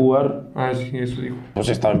dedica a jugar. Ah, sí, eso dijo. Pues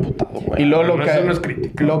estaba emputado, güey. Y luego Eso no es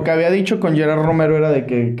crítica. lo que había dicho con Gerard Romero era de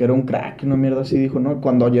que era un crack, una mierda así dijo, ¿no?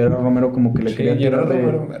 Cuando Gerard Romero como que le quería tirar de...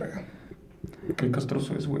 Romero, verga. Qué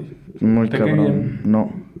castroso es, güey. Muy ¿Te cae cabrón. bien?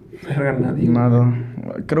 No. Verga, nadie. Nada.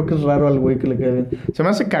 Creo que es raro al güey que le quede bien. Se me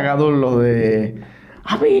hace cagado lo de...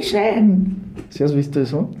 ¡Avisen! ¿Sí has visto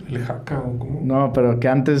eso? ¿El jaca o cómo? No, pero que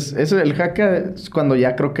antes... el jaca es cuando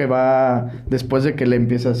ya creo que va... Después de que le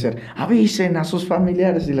empieza a hacer... ¡Avisen a sus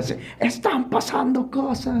familiares! Y le hace... ¡Están pasando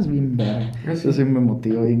cosas! Bien verga. Eso sí me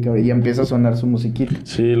motiva bien, cabrón. Y empieza a sonar su musiquita.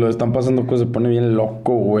 Sí, lo están pasando cosas. Se pone bien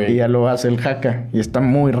loco, güey. Y ya lo hace el jaca. Y está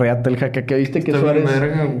muy reata el jaca. ¿Qué viste que Está bien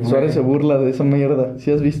verga, güey. Suárez se burla de esa mierda?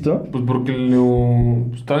 ¿Sí has visto? Pues porque lo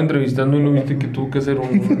estaba entrevistando y no viste que tuvo que hacer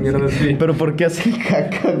una mierda así. Pero ¿por qué hace el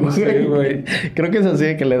jaca, güey? No sé, güey. Creo que es así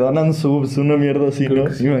de que le donan subs, una mierda así, Creo ¿no?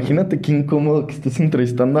 que sí. Imagínate qué incómodo que estés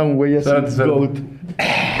entrevistando a un güey así. Espérate. Goat.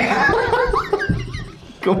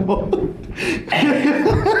 ¿Cómo?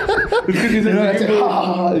 Es que sí se Pero,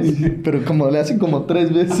 hace, pero como le hacen como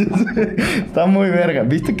 3 veces. Está muy verga.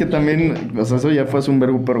 Viste que también, o sea, eso ya fue hace un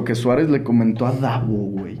vergo, pero que Suárez le comentó a Davo,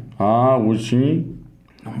 güey. Ah, güey, sí.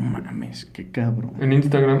 No mames, qué cabrón. En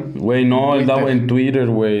Instagram. Güey, no, el Davo en Twitter,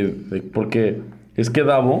 güey. Porque es que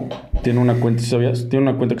Davo tiene una cuenta, ¿sabías? Tiene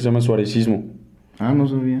una cuenta que se llama Suarecismo. Ah, no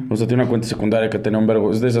sabía. O sea, tiene una cuenta secundaria que tenía un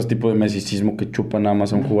vergo. Es de esos tipos de mesicismo que chupa nada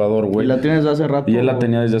más a un jugador, güey. ¿Y la tienes desde hace rato? Y él la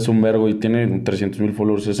tenía desde hace un vergo y tiene 300,000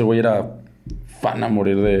 followers. Ese güey era fan a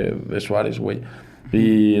morir de Suárez, güey.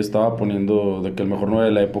 Y estaba poniendo de que el mejor 9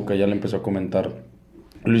 de la época ya le empezó a comentar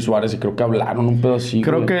Luis Suárez y creo que hablaron un pedo así,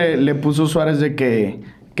 Creo güey. que le puso Suárez de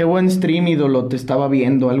que... Qué buen stream, ídolo, te estaba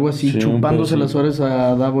viendo. Algo así, Sí, chupándose las Suárez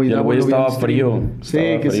a Davo. Y el Davo güey lo vio en estaba stream. frío. Sí,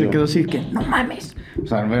 Estaba que frío. se quedó así, que no mames. O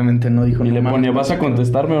sea, obviamente no dijo Y no le mames. pone, ¿vas a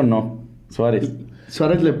contestarme o no? Suárez.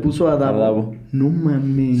 Suárez le puso a Davo. A Davo. No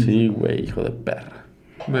mames. Sí, güey, hijo de perra.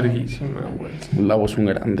 Verguísima, güey. El Davo es un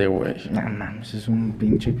grande, güey. No mames, es un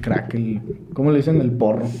pinche crack. ¿Cómo le dicen? El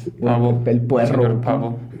porro. Pavo. El puerro. Señor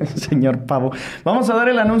Pavo. Señor Pavo. Vamos a dar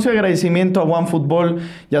el anuncio de agradecimiento a OneFootball.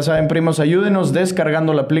 Ya saben, primos, ayúdenos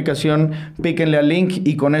descargando la aplicación. Píquenle al link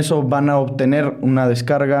y con eso van a obtener una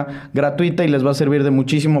descarga gratuita y les va a servir de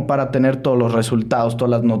muchísimo para tener todos los resultados,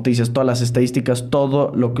 todas las noticias, todas las estadísticas,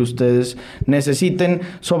 todo lo que ustedes necesiten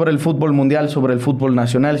sobre el fútbol mundial, sobre el fútbol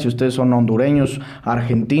nacional. Si ustedes son hondureños,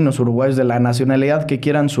 argentinos, uruguayos, de la nacionalidad que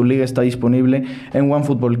quieran, su liga está disponible en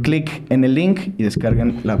OneFootball. Clic en el link y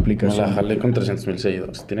descarguen la Me aplicación. la jalé con 300,000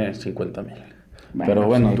 seguidores. Tiene 50,000. Bueno, Pero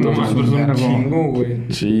bueno, sí, No entonces... más, pero es un vergo. chingo, güey.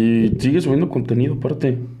 Sí, sigue subiendo contenido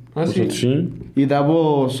aparte. Ah, O sea, ¿sí? sí. ¿Y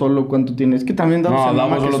Davo solo cuánto tiene? Es que también Davo No, se mama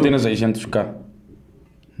Davo que solo su- tiene 600K.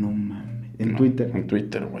 No mames. En No, Twitter. En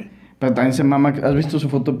Twitter, güey. Pero también se mama. ¿Has visto su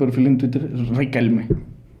foto de perfil en Twitter? Es Riquelme.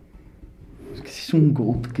 Es que sí es un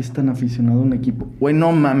GOAT que es tan aficionado a un equipo. Güey,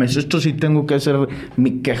 no mames. Esto sí tengo que hacer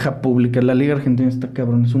mi queja pública. La Liga Argentina está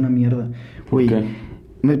cabrón. Es una mierda. Güey, qué?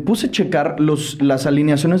 me puse a checar las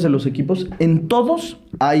alineaciones de los equipos. En todos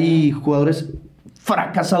hay jugadores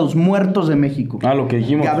fracasados, muertos de México. Ah, lo que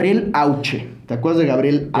dijimos. Gabriel Auche. ¿Te acuerdas de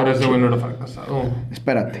Gabriel Pero Auche? ese güey no era fracasado.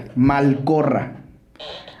 Espérate. Malcorra.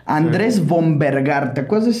 Andrés Bombergar. ¿Te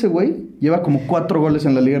acuerdas de ese güey? Lleva como 4 goles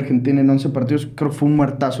en la Liga Argentina en 11 partidos. Creo que fue un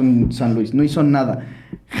muertazo en San Luis. No hizo nada.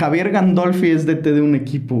 Javier Gandolfi es DT de un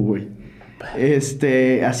equipo, güey.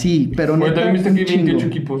 Así, pero Güey, neta, también viste un que hay 28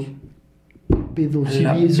 chingo. equipos. Pedo, sí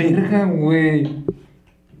La vi eso. verga, güey.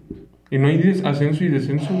 Y no hay ascenso y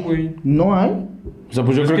descenso, güey. ¿No hay? O sea,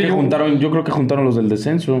 pues yo Es creo que que juntaron los del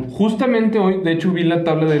descenso. Justamente hoy, de hecho, vi la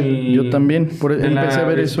tabla del... Yo también, de la empecé a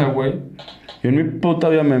ver esta, eso. güey. Yo en mi puta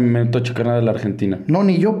vida me meto a checar nada de la Argentina. No,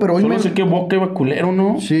 ni yo, pero hoy Solo me... sé que Boca iba culero,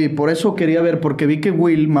 ¿no? Sí, por eso quería ver, porque vi que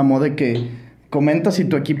Will mamó de que comenta si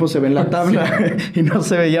tu equipo se ve en la tabla y no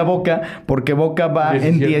se veía Boca, porque Boca va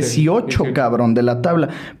 17, en 18, cabrón, de la tabla.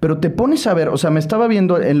 Pero te pones a ver, o sea, me estaba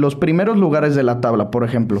viendo en los primeros lugares de la tabla, por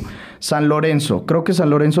ejemplo, San Lorenzo. Creo que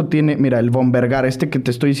San Lorenzo tiene, mira, el Bombergar, que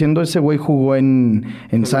te estoy diciendo, ese güey jugó en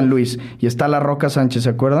San Luis. Y está la Roca Sánchez, ¿se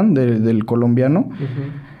acuerdan? Del colombiano.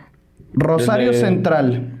 Rosario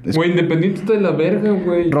Central. Güey, Independiente está de la verga,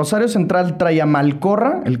 güey. Rosario Central trae a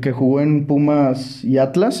Malcorra, el que jugó en Pumas y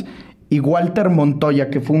Atlas, y Walter Montoya,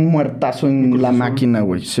 que fue un muertazo en la máquina,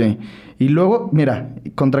 güey, sí. Y luego, mira,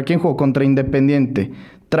 ¿contra quién jugó? Contra Independiente.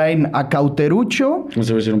 Traen a Cauterucho, No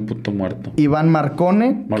se ve si era un puto muerto. Iván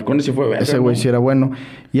Marcone, Marconi sí fue verga, ese güey ¿no? sí era bueno,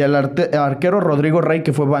 y al arquero Rodrigo Rey,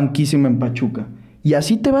 que fue banquísimo en Pachuca. Y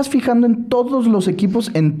así te vas fijando en todos los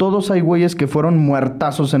equipos, en todos hay güeyes que fueron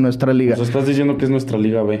muertazos en nuestra liga. O sea, estás diciendo que es nuestra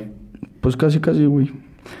Liga B. Pues casi, güey.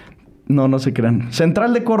 No se crean.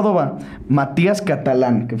 Central de Córdoba, Matías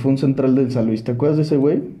Catalán, que fue un central del San Luis. ¿Te acuerdas de ese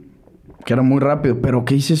güey? Que era muy rápido. Pero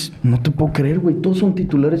 ¿qué dices? No te puedo creer, güey. Todos son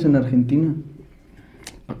titulares en Argentina.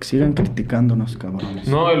 Para que sigan criticándonos, cabrones.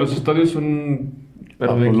 No, los estadios son...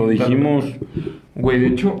 Pero pues lo dijimos. Güey, de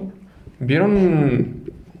hecho,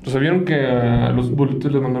 ¿vieron que a los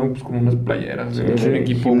boletos les mandaron pues como unas playeras de un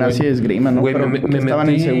equipo, Gimnasia y Esgrima, ¿no? Güey, Pero me estaban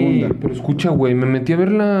metí, en segunda. Pero escucha, güey, me metí a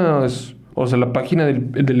ver la página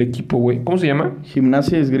del equipo, güey. ¿Cómo se llama?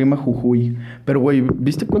 Gimnasia y Esgrima Jujuy. Pero, güey,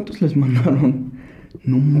 ¿viste cuántos les mandaron?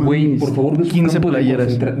 No mames. Güey, por favor, ve su 15 campo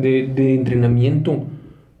playeras. de entrenamiento.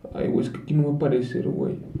 Ay, güey, es que aquí no va a aparecer,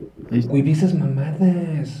 güey. Güey, vi esas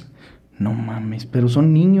mamadas. No mames, pero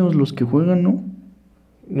son niños los que juegan, ¿no?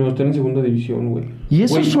 No, están en segunda división, güey. Y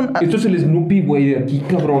esos son... Esto es el Snoopy, güey, de aquí,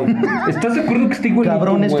 cabrón. ¿Estás de acuerdo que está igual?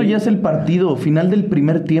 Cabrón, esto ya es el partido, final del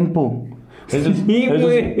primer tiempo. Sí,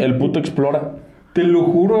 güey. El puto explora. Te lo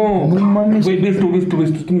juro. No mames. Güey, ve esto.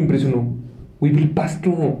 Esto me impresionó. Güey, ve el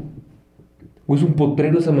pasto. Güey, es un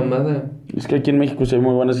potrero esa mamada. Es que aquí en México sí hay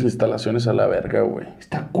muy buenas instalaciones a la verga, güey.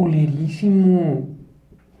 Está culerísimo.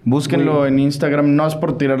 Búsquenlo Güey. en Instagram. No es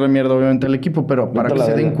por tirarle mierda, obviamente, al equipo, pero para que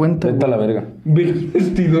se den cuenta. Vete a la verga. Ve los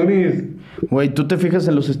vestidores. Güey, tú te fijas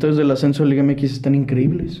en los estadios del ascenso de Liga MX, están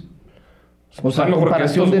increíbles. O sea, Están mejor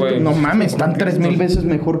comparación que estos, de... güey. No mames, están Mejor que 3000 estos. veces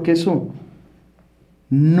mejor que eso.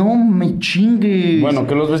 No me chingues. Bueno,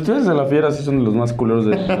 que los vestidos de la Fiera sí son de los más culeros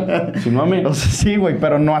de... Si no, O sea, sí, güey,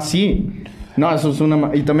 pero no así. No, eso es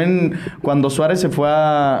una... Y también cuando Suárez se fue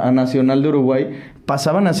a Nacional de Uruguay,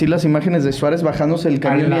 pasaban así las imágenes de Suárez bajándose el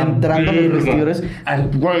camión y entrando a los vestidores.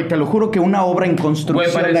 Güey, te lo juro que una obra en construcción Güey,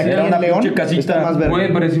 de parecía acá en una León pinche casita. está más verde.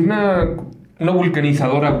 Güey, parecía una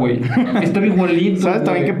vulcanizadora, güey. Estaba igualito. ¿Sabes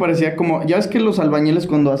también que parecía como... Ya ves que los albañiles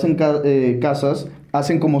cuando hacen casas,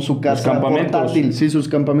 hacen como su casa campamentos. portátil. Sí, sus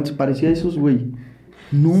campamentos. Parecía esos, güey.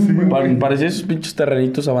 No, mames. Parecía esos pinches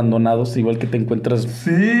terrenitos abandonados, igual que te encuentras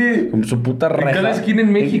Sí. con su puta En reja. cada esquina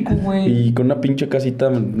en México, güey. Y con una pinche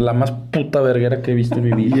casita, la más puta verguera que he visto en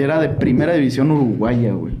mi vida. Y era de primera división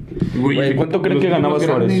uruguaya, güey. Güey, ¿cuánto creen que ganaba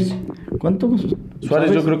Suárez? ¿Cuánto?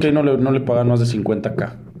 Suárez yo creo que ahí no le pagan más de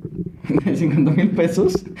 50K. ¿50,000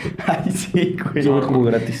 pesos? Ay, sí, güey. Ese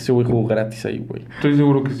güey jugó gratis ahí, güey. Estoy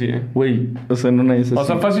seguro que sí, Güey, O sea, en una de esas. O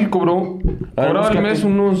sea, sí. fácil cobró. A ver, Cobraba al búscate. mes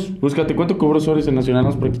unos... búscate cuánto cobró Suárez en Nacional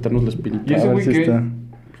para quitarnos la espinita. ¿Y ese A ver güey si qué? está.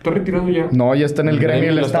 Está retirado ya. No, ya está en el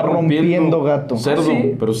gremio y le está rompiendo, gato. Cerdo, ¿Ah,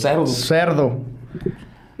 sí? pero cerdo. Cerdo.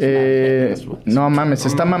 No mames, se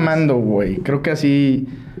está mamando, güey. Creo que así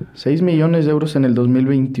 6 millones de euros en el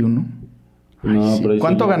 2021. No, Sí. pero ahí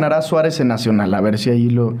 ¿Cuánto sí. ganará Suárez en Nacional? A ver si ahí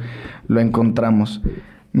lo encontramos.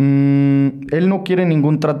 Él no quiere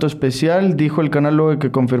ningún trato especial, dijo el canal luego de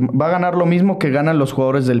que confirmó. Va a ganar lo mismo que ganan los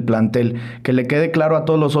jugadores del plantel. Que le quede claro a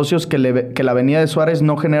todos los socios que la venida de Suárez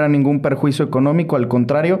no genera ningún perjuicio económico, al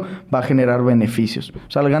contrario, va a generar beneficios.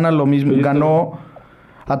 O sea, gana lo mismo, ganó...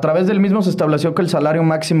 A través del mismo se estableció que el salario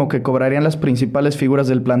máximo que cobrarían las principales figuras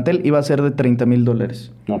del plantel iba a ser de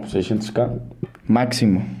 $30,000. No, pues 600K.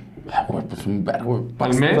 Máximo. Ah, güey, pues un vergo.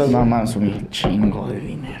 ¿Al mes? No más, un chingo de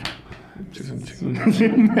dinero.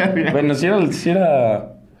 Bueno, si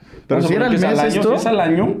era... Pero Vamos a si era poner al que es mes año, esto... Si es al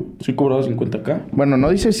año, sí cobraba 50K. Bueno, no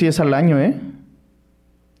dice si es al año, ¿eh?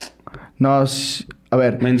 No, a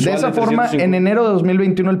ver. Mensual de esa de forma, 350. en enero de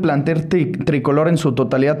 2021 el plantel tricolor en su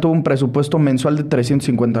totalidad tuvo un presupuesto mensual de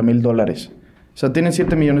 $350,000. O sea, tiene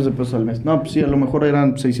 7 millones de pesos al mes. No, pues sí, a lo mejor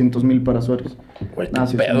eran 600,000 para Suárez. Güey, Ah,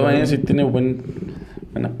 qué sí, pedo, sí, sí tiene buena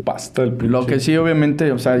pasta el pinche. Lo que sí,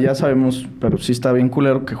 obviamente, o sea, ya sabemos, pero sí está bien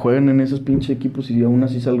culero que jueguen en esos pinches equipos y aún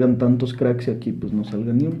así salgan tantos cracks y aquí pues no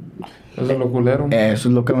salgan ni uno. Eso es lo culero. Eso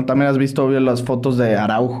es lo que también has visto, obvio, las fotos de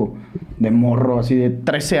Araujo, de morro, así de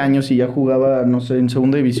 13 años y ya jugaba, no sé, en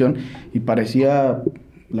segunda división y parecía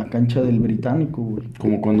la cancha del Británico, güey.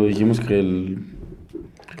 Como cuando dijimos que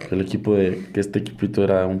el equipo que este equipito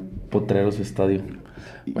era un potrero ese estadio.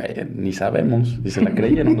 Güey, ni sabemos. Y se la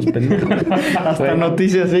creyeron los pendejos. Hasta Güey,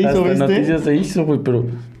 noticias se hizo, hasta ¿viste? noticias se hizo, güey, pero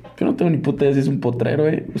yo no tengo ni puta idea si es un potrero,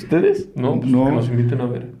 ¿Ustedes? No, pues No. que nos inviten a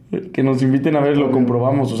ver. Que nos inviten a ver, lo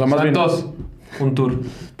comprobamos. O sea, más bien, Santos, un tour.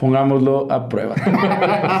 pongámoslo a prueba.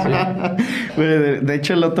 Sí. Güey, de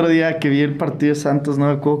hecho, el otro día que vi el partido de Santos, no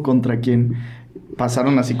me acuerdo contra quién,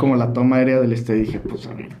 pasaron así como la toma aérea del estadio y dije, pues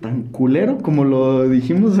a ver, tan culero como lo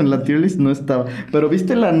dijimos en la tier list no estaba. Pero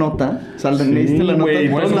 ¿viste la nota? O sea, Sí, ¿leíste la nota? güey,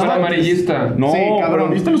 Bueno, todos es estaban- amarillista. No, Sí, cabrón.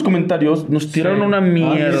 pero ¿viste los comentarios? Nos tiraron Sí. una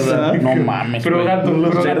mierda. Ay, No mames, Pero güey. gato,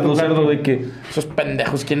 pero cerdo, gato. cerdo de que esos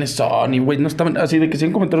pendejos quiénes son y güey, no estaban así de que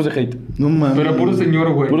 100 comentarios de hate. No mames. Pero puro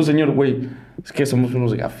señor, güey. Puro señor, güey. Es que somos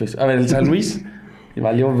unos gafes. A ver, el San Luis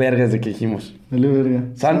valió vergas de que dijimos. Dale verga.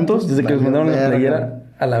 Santos, desde que nos Valió mandaron la verga. playera,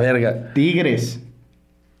 A la verga. Tigres.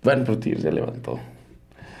 Bueno, pero Tigres ya levantó.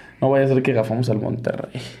 No vaya a ser que gafamos al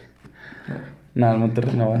Monterrey. No, el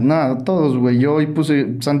Monterrey no va. No, todos, güey. Yo hoy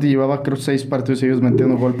puse... Santi llevaba, creo, 6 partidos seguidos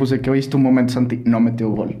metiendo gol. Puse que hoy es tu momento, Santi. No metió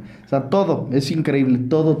gol. O sea, todo. Es increíble.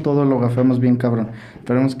 Todo lo gafemos bien, cabrón.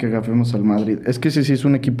 Esperemos que gafemos al Madrid. Es que sí es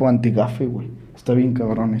un equipo anti-gafe, güey. Está bien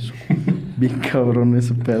cabrón eso. Bien cabrón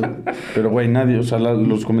ese pedo. Pero, güey, nadie... O sea,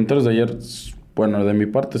 los comentarios de ayer... Bueno, de mi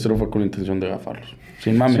parte, cero fue con intención de gafarlos.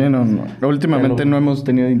 Sin mame. Sí, no. Últimamente no hemos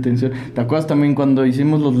tenido intención. ¿Te acuerdas también cuando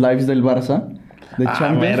hicimos los lives del Barça? De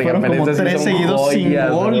Champions, verga, fueron como 3 seguidos sin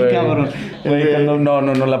gol, güey. cabrón. No,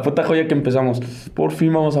 la puta joya que empezamos. Por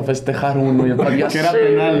fin vamos a festejar uno. Y que era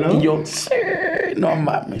penal, ¿no? Y yo, sí, no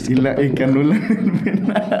mames. Y que anulan el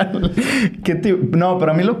penal. No,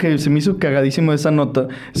 pero a mí lo que se me hizo cagadísimo de esa nota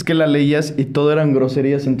es que la leías y todo eran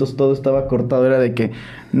groserías, entonces todo estaba cortado. Era de que,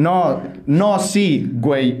 no, sí,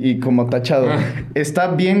 güey, y como tachado. Está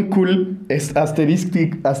bien cool, es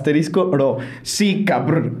asterisco, ro. Sí,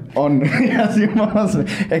 cabrón. Y así más,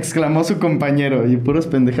 exclamó su compañero. Y puras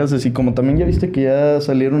pendejas así, como también ya viste que ya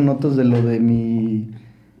salieron notas de lo de mi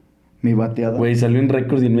bateada. Güey, salió en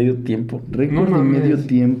récord y en medio tiempo. Récord en medio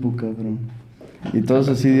tiempo, cabrón. Y todos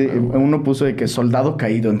así, uno puso de que soldado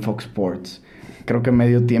caído en Fox Sports. Creo que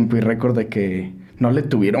medio tiempo y récord de que no le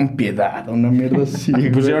tuvieron piedad. Una mierda así.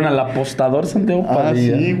 Pusieron al apostador Santiago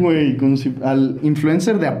Padilla. Ah, sí, güey. Al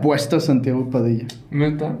influencer de apuestas Santiago Padilla.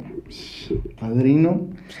 ¿Neta? Padrino.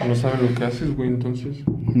 O sea, no saben lo que haces, güey, entonces.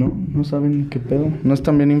 No saben qué pedo. No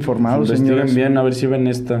están bien informados, Investiguen señores. bien, a ver si ven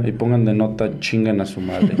esta y pongan de nota, chingan a su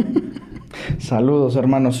madre. Saludos,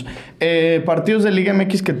 hermanos. Partidos de Liga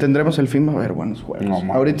MX que tendremos el fin. Va a haber buenos juegos.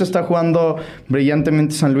 No, ahorita está jugando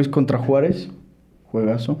brillantemente San Luis contra Juárez.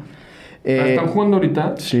 Juegazo. ¿Están jugando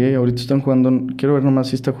ahorita? Sí, ahorita están jugando. Quiero ver nomás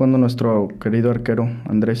si está jugando nuestro querido arquero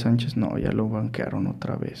Andrés Sánchez. No, ya lo banquearon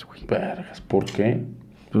otra vez, güey. Vergas, ¿por qué?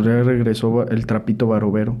 Pues ya regresó el trapito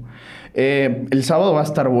barovero. El sábado va a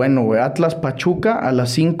estar bueno, güey. Atlas Pachuca a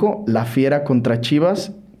las 5. La Fiera contra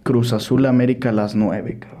Chivas. Cruz Azul América a las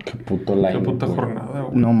 9, cabrón. Qué puto line. Qué puta jornada,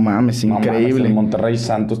 güey. No mames, increíble. Mames, el Monterrey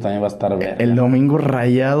Santos también va a estar verga. El domingo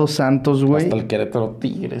Rayado Santos, güey. Hasta el Querétaro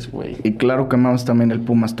Tigres, güey. Y claro que amamos también el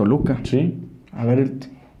Pumas Toluca. Sí. A ver,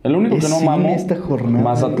 el único que no mamo... esta jornada.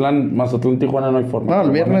 Mazatlán, Tijuana no hay forma. No, el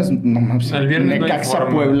viernes no mames. El viernes no hay Necaxa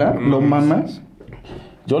forma. Puebla, No lo mames. mamas.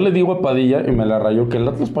 Yo le digo a Padilla, y me la rayó, que el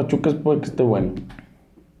Atlas Pachuca puede que esté bueno.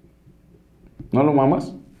 ¿No lo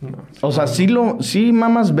mamas? No. O sea, sí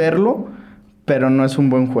mamas verlo, pero no es un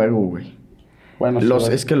buen juego, güey. Bueno,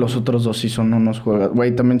 Es que los otros dos sí son unos juegos.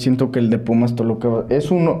 Güey, también siento que el de Pumas Toluca es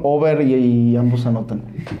un over y ambos anotan.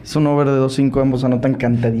 Es un over de 2-5, ambos anotan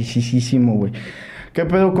cantadísimo, güey. ¿Qué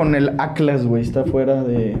pedo con el Atlas, güey? Está fuera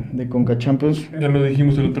de Conca Champions. Ya lo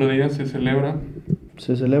dijimos el otro día, se celebra.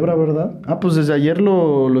 Se celebra, ¿verdad? Ah, pues desde ayer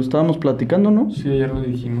lo estábamos platicando, ¿no? Sí, ayer lo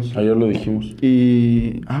dijimos. Ayer lo dijimos.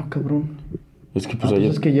 Y... Ah, cabrón. Es que pues Pues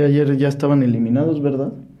ayer... es que ya ayer ya estaban eliminados,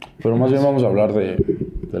 ¿verdad? Pero más bien vamos a hablar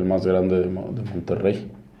del más grande de Monterrey.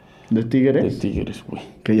 De Tigres. De Tigres, güey.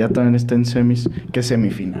 Que ya también está en semis. ¿Qué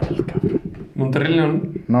semifinal, cabrón? ¿Monterrey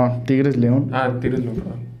León? No, Tigres León. Ah, Tigres León,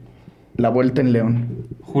 perdón. La vuelta en León.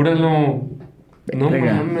 Júralo. No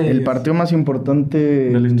Verga, mames. el partido más importante...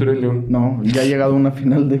 De la historia de León. No, ya ha llegado a una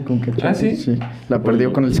final de Conca Champions. ¿Ah, sí? Sí, la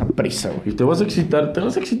perdió con el Saprissa, güey. Y te vas a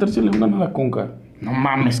excitar si le ganan a la Conca. No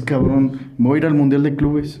mames, cabrón. Voy a ir al Mundial de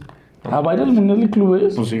Clubes. Ah, ¿va a ir al Mundial de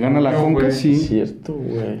Clubes? Pues si gana la No, Conca, güey. sí. Es cierto,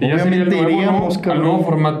 güey. Y ya sería el Obviamente nuevo, iríamos, ¿no? cabrón. Al nuevo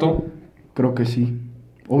formato. Creo que sí.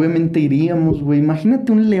 Obviamente iríamos, güey.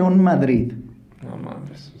 Imagínate un León Madrid. No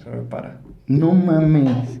mames, se me para. No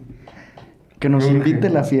mames. Que nos Urge. invite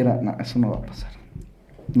la Fiera. No, eso no va a pasar.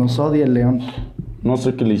 Nos odia el León. No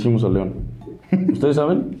sé qué le hicimos a León. ¿Ustedes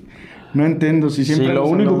saben? No entiendo. Si siempre Sí, lo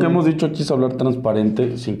hemos único hablado que de- hemos dicho aquí es hablar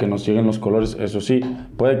transparente, sin que nos lleguen los colores. Eso sí,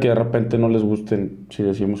 puede que de repente no les gusten si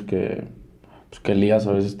decimos que Elías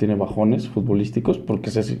a veces tiene bajones futbolísticos, porque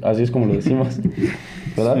así es como lo decimos,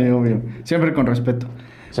 ¿verdad? Sí, obvio. Siempre con respeto.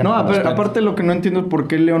 Siempre No, con respeto. aparte lo que no entiendo es por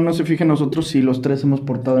qué León no se fija en nosotros si los tres hemos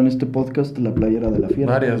portado en este podcast la playera de la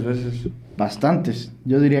Fiera. Varias veces. Bastantes.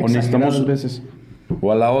 Yo diría O exageradas necesitamos- veces. O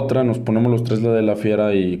a la otra nos ponemos los tres la de la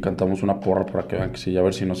Fiera y cantamos una porra para que vean que sí, a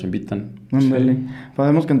ver si nos invitan. Ándale.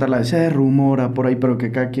 Podemos cantar la de se rumora por ahí, pero que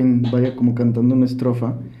cada quien vaya como cantando una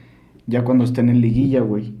estrofa. Ya cuando estén en liguilla,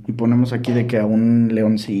 güey. Y ponemos aquí de que a un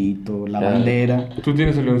leoncito, la Ya. bandera. Tú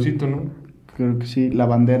tienes el leoncito, ¿no? Creo que sí, la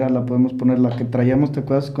bandera la podemos poner, la que traíamos, ¿te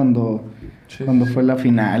acuerdas? Cuando fue la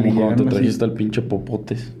final. Como cuando te llegaron así- trajiste al pinche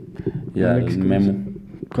Popotes y Alex al Cruz. Memo.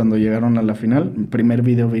 Cuando llegaron a la final, primer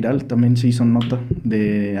video viral, también se hizo nota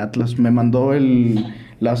de Atlas. Me mandó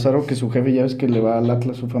Lázaro, que su jefe, ya ves que le va al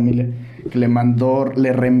Atlas su familia, que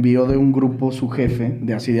le reenvió de un grupo su jefe,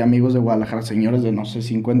 de amigos de Guadalajara, señores de no sé,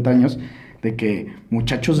 50 años, de que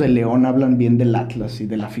muchachos de León hablan bien del Atlas y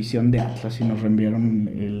de la afición de Atlas y nos reenviaron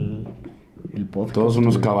el podcast. Todos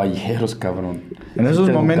unos caballeros, cabrón. En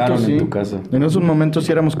esos momentos sí. En tu casa. En esos momentos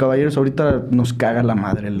sí éramos caballeros. Ahorita nos caga la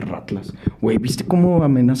madre el Ratlas. Güey, ¿viste cómo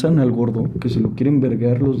amenazan al gordo? Que se lo quieren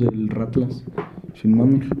verguear los del Ratlas. Sin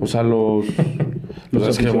mames. O sea, los es que,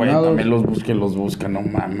 güey, aficionados. también los buscan, no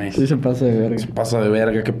mames. Sí se pasa de verga. Se pasa de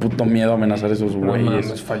verga, qué puto miedo amenazar a esos güeyes.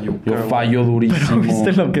 mames, falluca, Yo güey. fallo durísimo. ¿Pero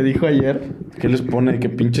viste lo que dijo ayer? ¿Qué les pone? Que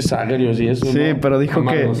pinches agrios y eso, Sí, ¿no? pero dijo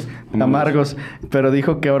Amargos. que... Amargos. Pero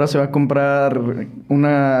dijo que ahora se va a comprar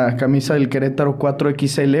una camisa del Querétaro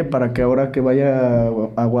 4XL para que ahora que vaya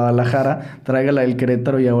a Guadalajara traiga la del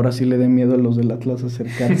Querétaro y ahora sí le dé miedo a los del Atlas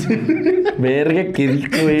acercarse. Verga, ¿qué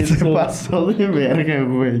dijo eso? Se pasó de verga,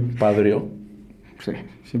 güey. Padrió.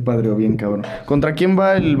 Sí, padre, bien cabrón. ¿Contra quién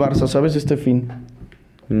va el Barça, sabes, este fin?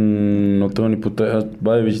 No tengo ni puta...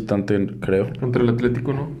 Va de visitante, creo. Contra el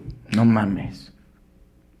Atlético, ¿no? No mames.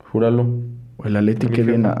 Júralo. O el Atlético que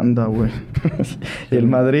bien anda, güey. ¿Y el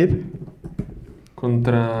Madrid?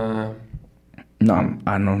 Contra... No,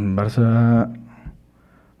 Barça...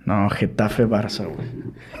 No, Getafe, Barça, güey.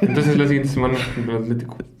 Entonces la siguiente semana contra el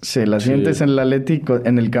Atlético. Sí, la siguiente es en el Atlético,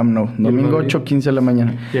 en el Camp Nou. Domingo Madrid? 8:15 de la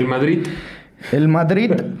mañana. ¿Y el Madrid?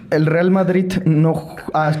 El Real Madrid no...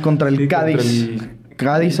 contra el Sí, Cádiz. contra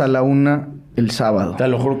Cádiz a la 1 el sábado. Te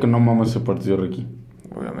lo juro que no mamas ese partido, Ricky.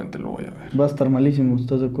 Obviamente lo voy a ver. Va a estar malísimo,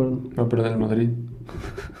 ¿estás de acuerdo? Va a perder el Madrid.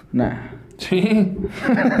 Nah. Sí.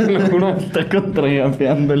 Te lo juro. Está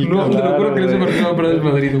contragapeando el No, te lo juro que en ese güey. partido va a perder el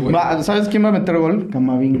Madrid, güey. ¿Sabes quién va a meter gol?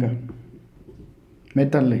 Camavinga.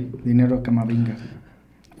 Métale dinero a Camavinga.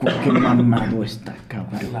 Qué mamado está,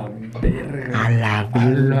 cabrón. A la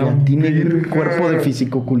verga. Tiene un cuerpo de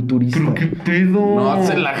fisicoculturista. ¿Qué pedo? No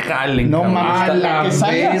se la jalen, No cabrón. mames, Está- la que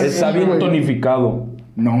salga Está así, bien güey. tonificado.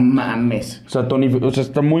 No mames. O sea,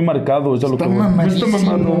 está muy marcado. Eso es Está lo que voy.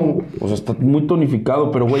 mamadísimo. O sea, está muy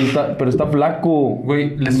tonificado, pero güey, está flaco.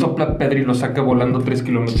 Güey, le sopla a Pedri y lo saca volando 3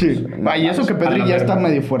 kilómetros. Sí. Y eso que A Pedri la ya verga. está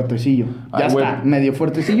medio fuertecillo. Ya Ay, güey. está. Medio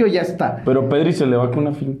fuertecillo, ya está. Pero Pedri se le va con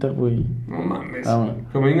una finta, güey. No mames. Ah, bueno.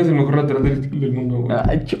 Camavinga es el mejor lateral del mundo, güey.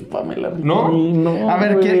 Ay, chúpamela. ¿No? No. A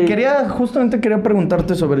ver, güey. justamente quería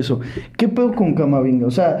preguntarte sobre eso. ¿Qué pedo con Camavinga?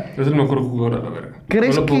 O sea, Es el mejor jugador a la verga.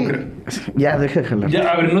 ¿crees no lo puedo que...? creer. Ya, deja de jalar.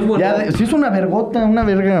 Ya, a ver, no es bueno. Sí es una vergota, una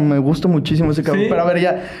verga. Me gusta muchísimo ese cabrón. Sí. Pero a ver,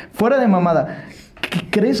 ya, fuera de mamada.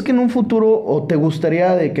 ¿Crees que en un futuro o te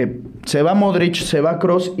gustaría de que se va Modric, se va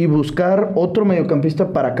Kroos y buscar otro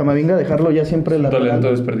mediocampista para Camavinga, dejarlo ya siempre Un lateral? talento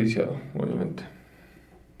desperdiciado, obviamente.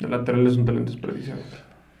 El lateral es un talento desperdiciado.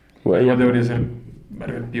 Güey, Igual debería ser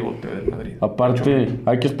verga, el pivote del Madrid. Aparte,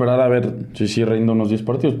 hay que esperar a ver si sí rinde unos 10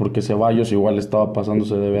 partidos, porque Ceballos igual estaba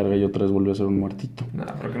pasándose de verga y otra vez volvió a ser un muertito.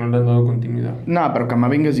 Nada, porque no le han dado continuidad. No, pero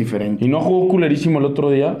Camavinga es diferente. Y no jugó culerísimo el otro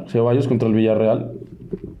día, Ceballos contra el Villarreal.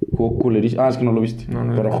 Jugó culerísimo. Ah, es que no lo viste.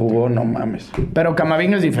 No, pero jugó, no mames. Pero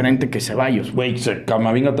Camavinga es diferente que Ceballos. Güey,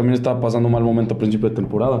 Camavinga también estaba pasando un mal momento a principio de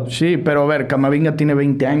temporada. Sí, pero a ver, Camavinga tiene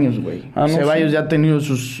 20 años, güey. Ah, no, Ceballos sí. ya ha tenido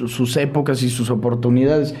sus épocas y sus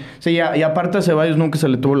oportunidades. Sí, y aparte a Ceballos nunca se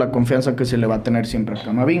le tuvo la confianza que se le va a tener siempre a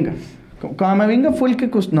Camavinga. Camavinga fue el que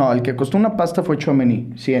costó... No, el que costó una pasta fue Tchouaméni,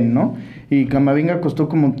 100, ¿no? Y Camavinga costó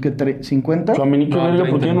como que 50. Tchouaméni, qué No, verga,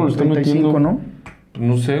 ¿por qué 30, no lo están 35, metiendo? ¿no? Pues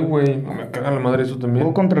no sé, güey. Me caga la madre eso también.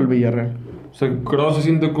 Jugó contra el Villarreal. O sea, Kroos se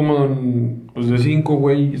siente cómodo en, pues de 5,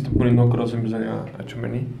 güey. Y está poniendo a Kroos en vez a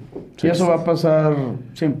Tchouaméni. Y eso va a pasar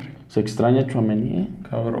siempre. Se extraña Tchouaméni, ¿eh?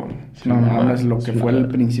 Cabrón. No, es lo que sí, fue no. el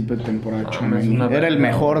principio de temporada. No, Tchouaméni. es una Era el verga.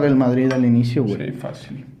 mejor del Madrid al inicio, güey. Sí,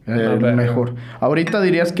 fácil. Era el mejor. Ahorita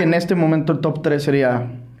dirías que en este momento el top 3 sería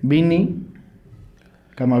Vini.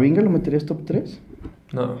 ¿Camavinga lo meterías top 3?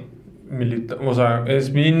 No. Militao. O sea,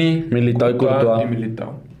 es Vini, Militao y Courtois. y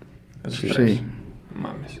Militao. Esos Sí. tres.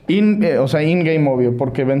 Mames. O sea, in-game obvio,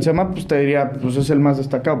 porque Benzema, pues te diría, pues es el más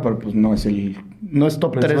destacado, pero pues no es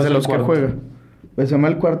top Benzema 3 es de el los que cuarto. juega. Benzema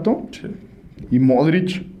el cuarto Sí. y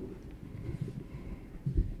Modric.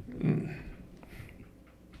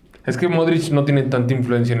 Es que Modric no tiene tanta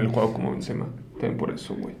influencia en el juego como Benzema. También por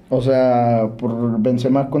eso, güey. O sea, por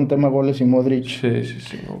Benzema con tema goles y Modric.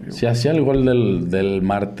 Sí, obvio. Si hacía el gol del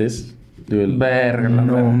martes... Verga, la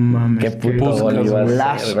No verga. mames. Qué puto gol iba a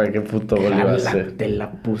golazo. ser, güey. Qué puto gol iba a ser. Te la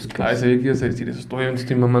puscas. Ay, sabía que ibas a decir eso. Obviamente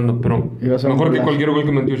estoy mamando, pero Iba a ser un mejor que golazo. cualquier gol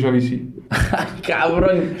que metió Xavi, sí.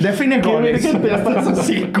 Cabrón. Define ¿Qué goles. verga te Ya estás pasa?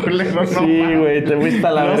 así, culero. Sí, güey, te fuiste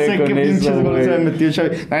a la No verga sé con qué pinches eso, goles güey. se me metió Xavi.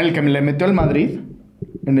 El que me le metió al Madrid.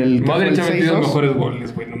 En el Modric ha metido 6-2. mejores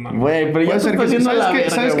goles, güey, no mames. Güey, pero ya Puede se ser está que sí. haciendo la verga,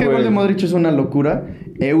 ¿Sabes qué güey. gol de Modric es una locura?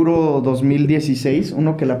 Euro 2016,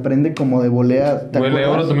 uno que la prende como de volea. ¿Te Güey, el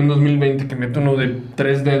acuerdas? Euro también 2020, que mete uno de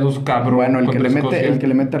 3 dedos, cabrón. Bueno, el que contra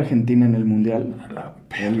le mete a Argentina en el Mundial. A la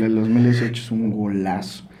El del 2018 es un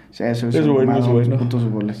golazo. O sea, eso Es bueno, es bueno. putos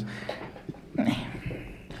goles.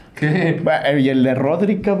 ¿Qué? Y el de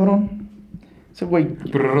Rodri, cabrón. Ese güey.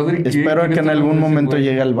 Pero Rodri, ¿qué? Espero ¿Quién que en está algún hablando de ese momento güey?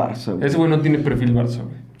 llegue al Barça, güey. Ese güey no tiene perfil Barça,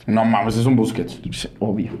 güey. No mames, es un Busquets.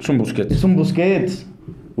 Obvio. Es un Busquets. Es un Busquets.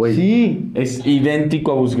 Güey. Sí. Es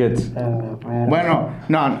idéntico a Busquets. Bueno,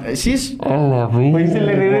 no, sí es. Güey, es el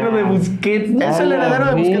heredero de Busquets. Es el heredero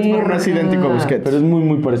de Busquets, pero no es idéntico a Busquets. Pero es muy,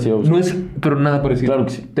 muy parecido a No Busquets. es, pero nada parecido. Claro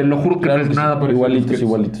que sí. Te lo juro que Claro no es que sí. nada parecido. Igualitos, Busquets.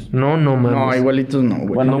 igualitos. No mames. No, igualitos no, güey.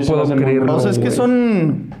 Bueno, No a mí se me puedo hacen muy creerlo. O sea, es que güey.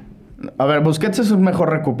 son. A ver, Busquets es un mejor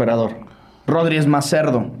recuperador. Rodri es más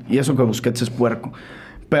cerdo. Y eso que Busquets es puerco.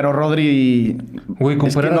 Pero Rodri. Güey,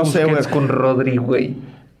 comparar es que a no sé, Busquets güey. con Rodri, güey.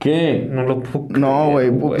 ¿Qué? No lo puedo No,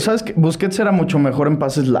 creer, güey. ¿Sabes qué? Busquets era mucho mejor en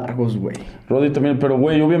pases largos, güey. Rodri también, pero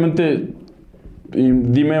güey, obviamente. Y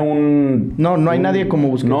dime un. No hay nadie como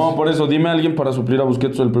Busquets. No, por eso, dime a alguien para suplir a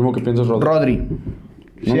Busquets. El primero que piensas es Rodri. Rodri.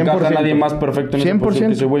 No encaja nadie más perfecto en esa posición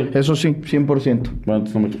que ese güey. Eso sí, 100%. Bueno,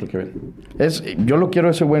 entonces no me expliqué bien. Yo lo quiero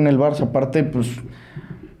ese güey en el Barça. Aparte, pues,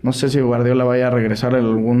 no sé si Guardiola vaya a regresar en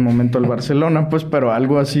algún momento al Barcelona, pues, pero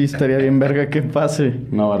algo así estaría bien verga que pase.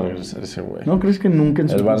 No va a regresar ese güey. ¿No crees que nunca en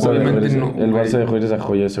su El Barça, Obviamente dejó, no, el güey. Barça dejó ir esa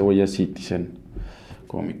joya, ese güey es Citizen.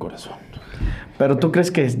 Como mi corazón. Pero tú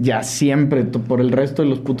crees que ya siempre, por el resto de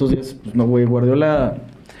los putos días, pues no, güey. Guardiola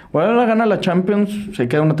gana la Champions, se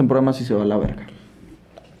queda una temporada más y se va a la verga.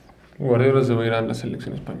 Guardiola se va a ir a la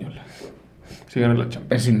selección española. Si gana la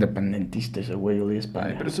Champions. Es independentista ese güey, odia España.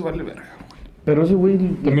 Ay, pero eso vale verga, güey. Pero ese güey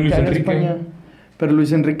También Luis caga a Enrique. España. Pero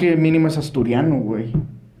Luis Enrique mínimo es asturiano, güey.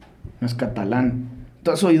 No es catalán.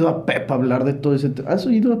 ¿Tú has oído a Pep hablar de todo ese tema? ¿Has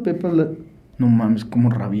oído a Pep hablar? No mames,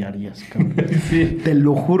 cómo rabiarías, cabrón. Sí. Te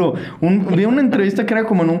lo juro. Vi una entrevista que era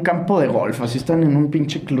como en un campo de golf. Así están en un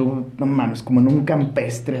pinche club. No mames, como en un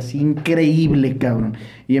campestre. Así increíble, cabrón.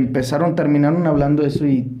 Y terminaron hablando de eso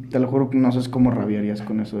y te lo juro que no sabes cómo rabiarías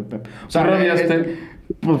con eso de Pep. O sea, ¿Tú rabiaste?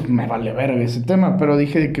 pues me vale verga ese tema. Pero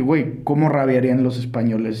dije de que, güey, ¿cómo rabiarían los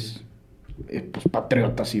españoles? Pues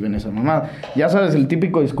patriotas si ven esa mamada. Ya sabes, el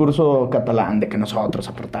típico discurso catalán de que nosotros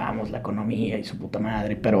aportamos la economía y su puta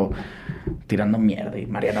madre, pero tirando mierda y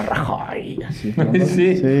Mariano Rajoy y así. ¿no?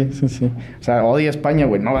 Sí. Sí. O sea, odia a España,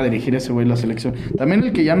 güey. No va a dirigir ese güey la selección. También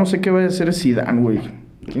el que ya no sé qué va a hacer es Zidane, güey.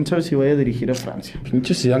 ¿Quién sabe si vaya a dirigir a Francia?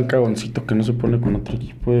 Pinche Zidane cagoncito que no se pone con otro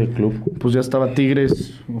equipo de club. Pues ya estaba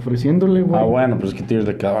Tigres ofreciéndole, güey. Ah, bueno, pero es que Tigres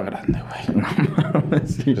le quedaba grande, güey.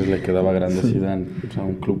 Sí. Tigres le quedaba grande a Zidane. O sea,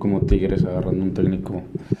 un club como Tigres agarrando un técnico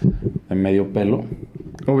de medio pelo.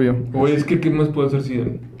 Obvio. Güey, es que ¿qué más puede hacer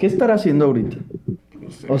Zidane? ¿Qué estará haciendo ahorita?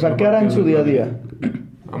 No sé. O sea, no ¿qué hará en su día a partido día? del Madrid.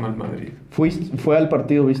 Ama al Madrid. ¿Fue al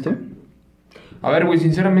partido, viste? A ver, güey,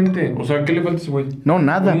 sinceramente, o sea, ¿qué le falta a ese güey? No,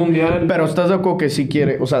 nada. Un mundial. Pero estás de acuerdo que sí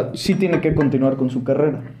quiere, o sea, sí tiene que continuar con su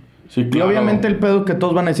carrera. Sí, Y obviamente el pedo que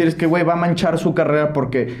todos van a decir es que, güey, va a manchar su carrera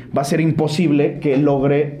porque va a ser imposible que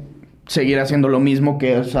logre seguir haciendo lo mismo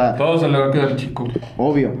que, o sea, Todo se le va a quedar chico.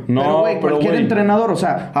 obvio. No, pero, güey, pero, cualquier güey. entrenador, o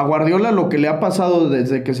sea, a Guardiola lo que le ha pasado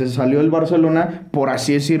desde que se salió del Barcelona, por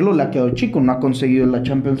así decirlo, le ha quedado chico, no ha conseguido la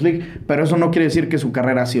Champions League. Pero eso no quiere decir que su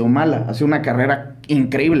carrera ha sido mala, ha sido una carrera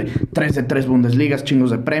increíble. 3 de 3 Bundesligas,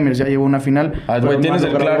 chingos de Premiers, ya llegó a una final. Ah, pero güey, no tienes ha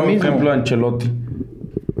el logrado claro lo mismo. ejemplo de Ancelotti.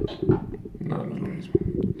 No es lo mismo.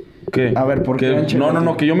 ¿Qué? A ver, ¿por qué Ancelotti?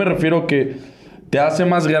 No, que yo me refiero que te hace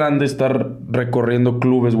más grande estar recorriendo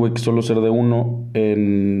clubes, güey, que solo ser de uno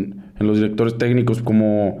en los directores técnicos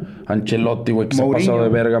como Ancelotti, güey, que se ha Mourinho. pasado de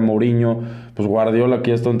verga, Mourinho, pues Guardiola, que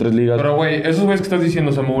ya está en 3 ligas. Pero, güey, esos güeyes que estás diciendo,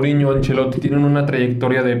 o sea, Mourinho, Ancelotti, tienen una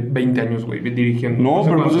trayectoria de 20 años, güey, dirigiendo. No, sé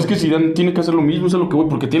pero pues cuánto. es que Zidane tiene que hacer lo mismo, es a lo que voy,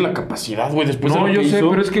 porque tiene la capacidad, güey, después de No, lo yo que sé, hizo.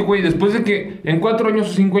 pero es que, güey, después de que en 4 años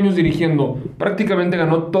o 5 años dirigiendo, prácticamente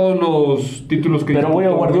ganó todos los títulos que Pero, güey, a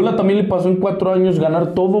disputó, Guardiola también le pasó en 4 años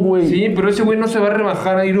ganar todo, güey. Sí, pero ese güey no se va a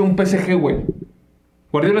rebajar a ir a un PSG, güey.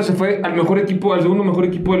 Guardiola se fue al mejor equipo, al segundo mejor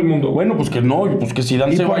equipo del mundo. Bueno, pues que no, pues que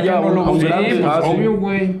Zidane ¿Y se por vaya qué no lo a un Sí, grande. pues, Ah, sí. obvio,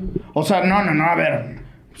 güey. O sea, no, a ver.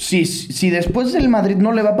 Si después del Madrid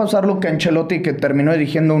no le va a pasar lo que Ancelotti, que terminó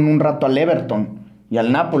dirigiendo un rato al Everton y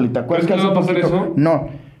al Napoli, ¿te acuerdas? ¿Crees que hace le va a pasar poquito? eso? No.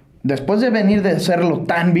 Después de venir de hacerlo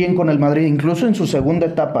tan bien con el Madrid, incluso en su segunda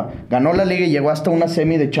etapa, ganó la Liga y llegó hasta una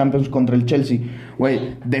semi de Champions contra el Chelsea.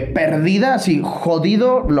 Güey, de perdida, así,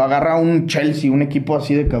 jodido, lo agarra un Chelsea, un equipo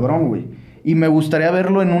así de cabrón, güey. Y me gustaría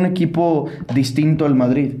verlo en un equipo distinto al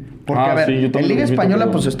Madrid. Porque, a ver, sí, en Liga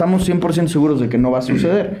Española, pues estamos 100% seguros de que no va a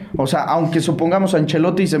suceder. O sea, aunque supongamos a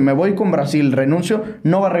Ancelotti dice, me voy con Brasil, renuncio,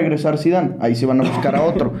 no va a regresar Zidane. Ahí sí van a buscar a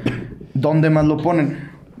otro. ¿Dónde más lo ponen?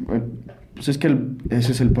 Pues es que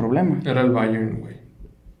ese es el problema. Era el Bayern, güey.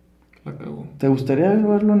 La cagó. ¿Te gustaría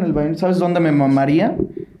verlo en el Bayern? ¿Sabes dónde me mamaría?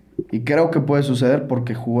 Y creo que puede suceder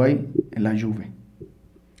porque jugó ahí en la Juve.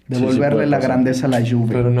 Devolverle la grandeza a la Juve.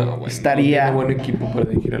 Pero no, güey. Estaría no tiene buen equipo para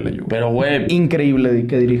dirigir a la Juve. Pero, güey, increíble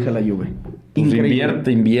que dirija la Juve. pues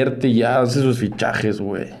Increíble. invierte y ya hace sus fichajes,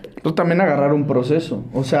 güey. Pues también agarrar un proceso.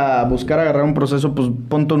 O sea, buscar agarrar un proceso, pues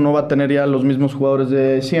Ponto no va a tener ya los mismos jugadores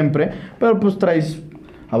de siempre. Pero pues traes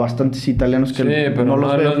a bastantes italianos que pero no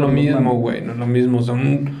los no veo es lo mismo, güey. No es lo mismo. O sea,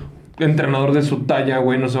 un entrenador de su talla,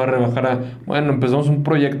 güey, no se va a rebajar a... Bueno, empezamos un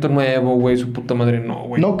proyecto nuevo, güey. Su puta madre, no,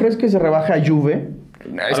 güey. ¿No crees que se rebaje a Juve?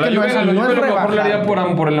 Es a que la Juve, a lo mejor le haría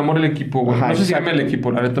rebajar. por el amor del equipo, güey. Ajá, No sé si exacto. ame el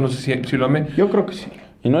equipo, la neta no sé si lo ame. Yo creo que sí.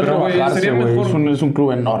 Y no es Pero, güey, rebajarse, sería güey. mejor. Es un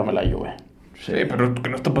club enorme la Juve. Sí, pero que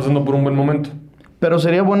no está pasando por un buen momento. Pero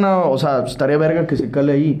sería buena, o sea, estaría verga que se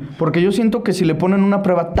cale ahí. Porque yo siento que si le ponen una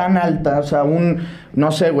prueba tan alta, o sea,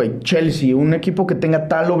 no sé, güey, Chelsea, un equipo que tenga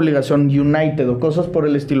tal obligación, United o cosas por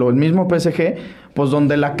el estilo, el mismo PSG, pues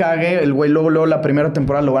donde la cague, el güey luego la primera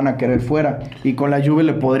temporada lo van a querer fuera. Y con la Juve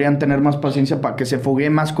le podrían tener más paciencia para que se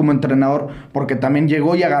foguee más como entrenador, porque también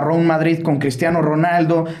llegó y agarró un Madrid con Cristiano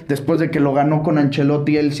Ronaldo, después de que lo ganó con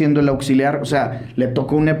Ancelotti, él siendo el auxiliar. O sea, le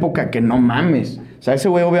tocó una época que no mames. O sea, ese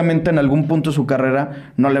güey obviamente en algún punto de su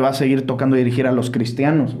carrera no le va a seguir tocando dirigir a los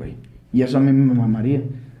cristianos, güey. Y eso a mí me mamaría.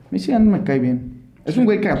 A mí sí me cae bien. Es un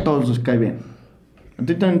güey que a todos les cae bien. A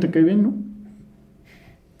ti también te cae bien, ¿no?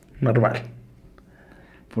 Normal.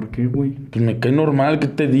 ¿Por qué, güey? Pues me cae normal, ¿qué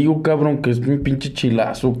te digo, cabrón? Que es un pinche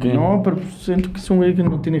chilazo, ¿qué? No, pero pues siento que es un güey que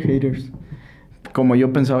no tiene haters. Como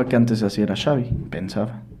yo pensaba que antes así era Xavi.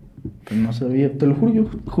 Pensaba. Pues no sabía. Te lo juro, yo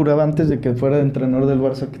juraba antes de que fuera de entrenador del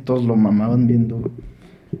Barça que todos lo mamaban viendo.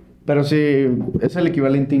 Pero sí, es el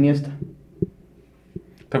equivalente a Iniesta.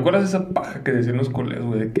 ¿Te acuerdas de esa paja que decían los colegas,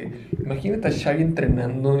 güey? De que imagínate a Xavi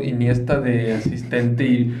entrenando, Iniesta de asistente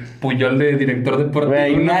y Puyol de director deportivo.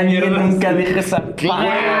 Güey, Una nadie mierda nunca así. deja esa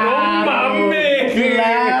 ¡No mames!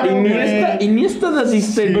 Claro, Iniesta de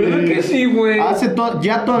asistente. ¿Verdad que sí, güey?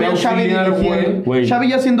 Ya todavía De Xavi auxiliar, dirigiendo. güey. Xavi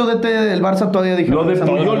ya siendo DT del Barça todavía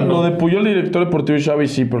dijeron. Lo de Puyol, director deportivo y Xavi,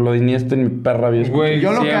 sí, pero lo de Iniesta en mi perra vida. Güey,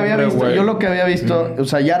 Yo lo que había siempre, visto, güey. o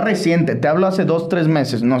sea, ya reciente, te hablo hace 2-3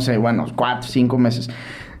 meses, no sé, bueno, 4-5 meses.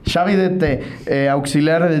 Xavi DT,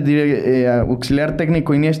 auxiliar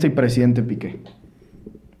técnico Iniesta y presidente Piqué.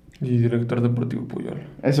 Y director deportivo Puyol.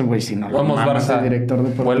 Eso, güey, si no lo Vamos, mamas, Barça. el director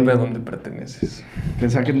deportivo. Vuelve a donde perteneces. Que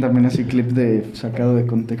saquen también así clip sacado de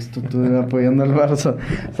contexto, tú apoyando al Barça.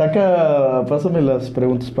 Pásame las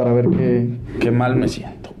preguntas para ver Qué mal me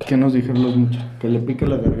siento. qué nos dijeron los muchachos. Que le pique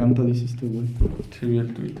la garganta, dice este güey. Sí, vi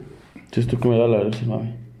el tweet. Si esto que me da la verga,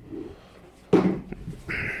 mami.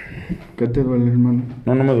 ¿Qué te duele, hermano?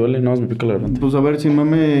 No me duele, nada más me pica la garganta. Pues a ver, sin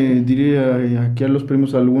mame, diría aquí a los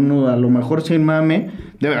primos alguno, a lo mejor sin mame,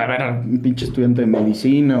 debe de haber un pinche estudiante de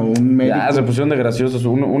medicina o un médico. Ya, se pusieron de graciosos.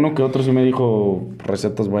 Uno que otro sí me dijo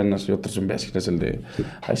recetas buenas y otros imbéciles. El de,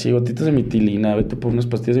 ay, sí, gotitas de mitilina, vete por unas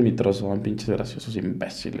pastillas de mitrozo. Pinches graciosos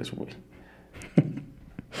imbéciles, güey.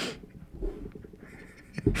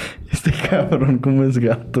 Este cabrón, cómo es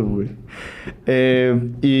gato, güey.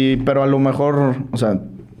 Pero a lo mejor, o sea,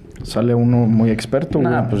 sale uno muy experto,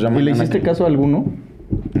 güey. Nah, pues ya ¿Y le mañana hiciste que- caso a alguno?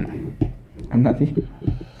 ¿A nadie?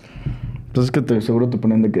 Pues es que seguro te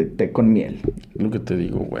ponen de que té con miel. Lo que te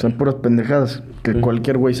digo, güey. Son puras pendejadas que Sí.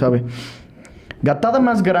 cualquier güey sabe. Gatada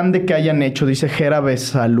más grande que hayan hecho, dice Jera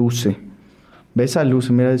Besaluce.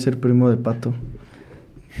 Besaluce, mira de ser primo de Pato.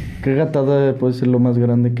 ¿Qué gatada puede ser lo más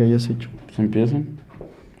grande que hayas hecho? Pues empiezan.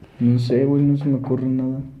 No sé, güey, no se me ocurre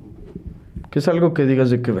nada. ¿Qué es algo que digas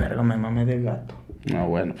de que verga, me mamé de gato? No,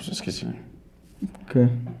 bueno, pues es que sí. ¿Qué?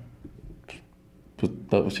 Pues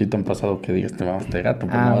sí te han pasado que digas te mamas de gato,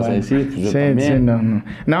 pues no vas bueno. a decir, pues yo sí, también. sí, no.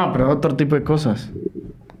 No, pero otro tipo de cosas.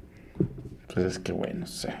 Pues es que, güey, no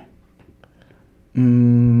sé.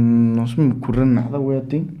 No se me ocurre nada, güey, a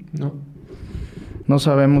ti. No. No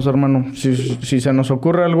sabemos, hermano. Si se nos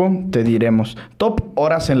ocurre algo, te diremos. Top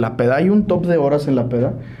horas en la peda. ¿Hay un top de horas en la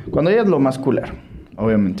peda? Cuando ya es lo más culero.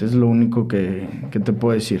 Obviamente, es lo único que te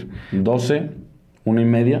puedo decir. 12,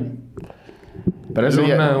 1:30. Pero eso,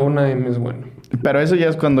 Una M es bueno. pero eso ya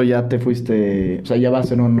es cuando ya te fuiste... O sea, ya va a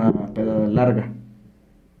ser una peda larga.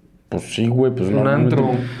 Pues sí, güey, pues Un normalmente-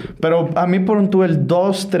 antro. Pero a mí por un tubo el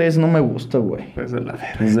 2, 3 no me gusta, güey. Pues de la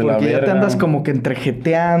verga. Es de la Porque ya te verga. andas como que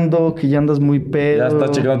entrejeteando, que ya andas muy pedo. Ya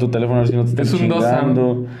estás checando tu teléfono a ver si no te están Es un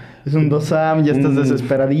chingando. Es un 2 AM, ya estás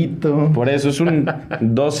desesperadito. Por eso es un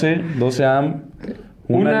 12 AM.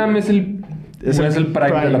 Una AM es el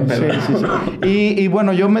prime de la peda. Sí. Y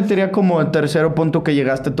bueno, yo metería como el tercero punto que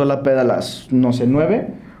llegaste toda la peda a las, no sé, 9.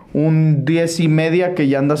 Un 10:30 que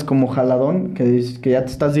ya andas como jaladón, que ya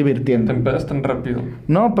te estás divirtiendo. Te empedas tan rápido.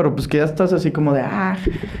 No, pero pues que ya estás así como de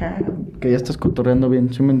que ya estás cotorreando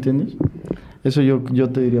bien, ¿sí me entiendes? Eso yo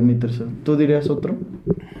te diría mi tercero. ¿Tú dirías otro?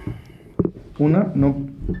 ¿Una? No.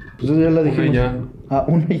 Pues eso ya la dijimos. Una y ya.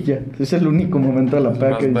 Una y ya. Es el único momento de la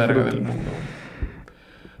peda que más verga del mundo.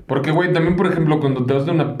 Porque, güey, también, por ejemplo, cuando te vas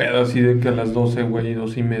de una peda así de que a las 12, güey,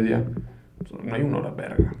 12:30, pues, no hay una hora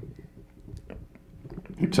verga.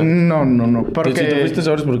 Exacto. No. Porque... Si te fuiste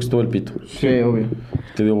sabores porque estuvo el pito. Sí, obvio.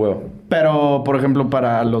 Te dio huevo. Pero, por ejemplo,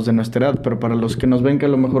 para los de nuestra edad, pero para los que nos ven que a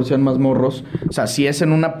lo mejor sean más morros, o sea, si es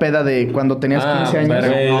en una peda de cuando tenías 15 años...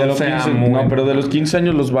 Verga, de los 15, no, pero de los 15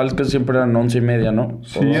 años los Valkas siempre eran 11:30, ¿no?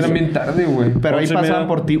 Sí, eran bien tarde, güey. Pero ahí 11:30. pasaban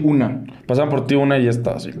por ti una. Pasaban por ti una y ya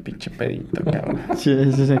estabas bien pinche pedito, cabrón. Sí.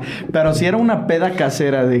 Pero si era una peda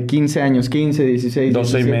casera de 15 años, 15, 16,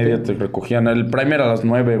 12:30 te recogían. El primer a las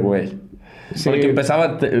 9, güey. Sí. Porque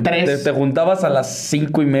empezaba, te juntabas a las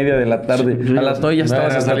 5:30 de la tarde. Sí. A las 9 ya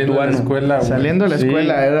estabas saliendo de la escuela, güey. Saliendo de la Sí.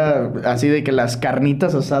 escuela era así de que las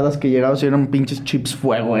carnitas asadas que llegabas eran pinches chips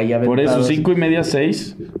fuego ahí aventados. Por eso, 5:30,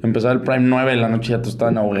 6, empezaba el prime 9 de la noche, ya todos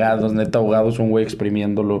estaban ahogados, neta ahogados, un güey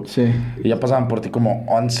exprimiéndolo. Sí. Y ya pasaban por ti como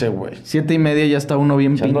 11, güey. 7:30 ya está uno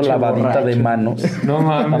bien Echando pinche lavadita borracho. de manos. No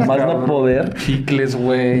mames, A más cabrón. no poder. Chicles,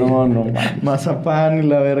 güey. No. Mazapán y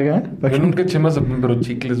la verga. Yo nunca eché mazapán, pero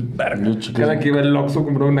chicles, verga. Yo chicles. Cada que iba al Oxxo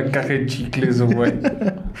compraba una caja de chicles, güey.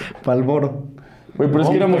 Palboro. Güey, pero es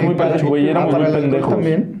que éramos muy pendejos, güey. Éramos para muy el alcohol pendejos.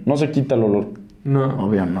 también. No se quita el olor. No.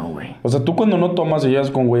 Obvio no, güey. O sea, tú cuando no tomas y llegas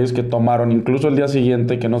con güeyes que tomaron, incluso el día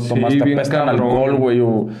siguiente que no Sí, tomaste, bien apestan cabrón. alcohol, güey,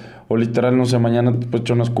 o literal, no sé, mañana te puedes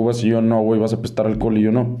echar unas cubas y yo no, güey, vas a apestar alcohol y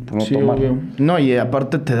yo no, por no Sí, tomar. obvio. No, y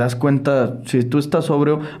aparte te das cuenta, si tú estás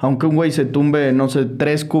sobrio, aunque un güey se tumbe, no sé,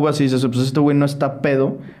 3 cubas y dices, pues este güey no está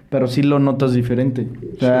pedo, pero sí lo notas diferente.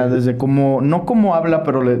 O sea, desde como, no como habla,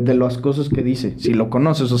 pero de las cosas que dice, si lo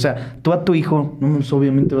conoces. O sea, tú a tu hijo, no, pues,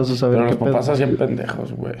 obviamente vas a saber Pero qué los papás pedo. hacían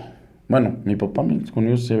pendejos, güey. Bueno, mi papá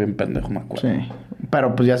conmigo se ven pendejos, me acuerdo. Sí,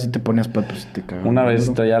 pero pues ya si te ponías pedo, pues te cagaba. Una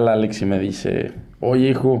vez traía la Alex y me dice, oye,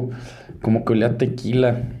 hijo, como que olía a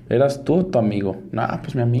tequila. ¿Eras tú o tu amigo? No,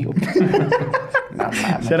 pues mi amigo. No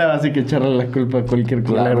mames. Era básica echarle la culpa a cualquier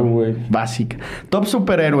Claro, culero. güey. Básica. Top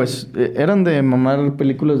superhéroes. ¿Eran de mamar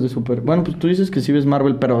películas de super...? Bueno, pues tú dices que sí ves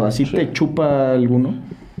Marvel, pero ¿así Sí. te chupa alguno?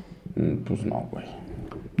 Pues no, güey.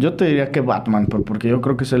 Yo te diría que Batman, porque yo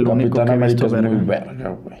creo que es el único Capitán que he visto América es muy verga.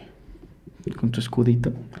 verga, güey. Con tu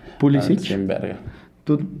escudito. Pulisic. Sin verga.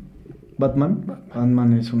 ¿Tú? ¿Batman?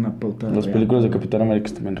 Batman es una puta. Las real. películas de Capitán América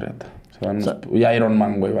están bien reata. Se van y Iron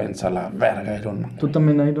Man, güey, va en sala. Verga, Iron Man. ¿Tú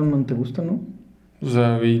también Iron Man te gusta, no? O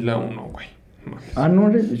sea, vi la 1, güey. Ah,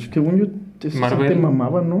 no, según yo Marvel. te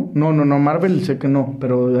mamaba, ¿no? No, Marvel sé que no,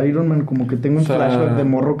 pero Iron Man como que tengo un O sea, flashback de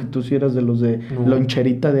morro que tú sí eras de los de no.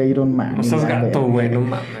 loncherita de Iron Man. No y seas la gato, verga. güey, no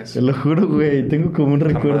mames. Te lo juro, güey, tengo como un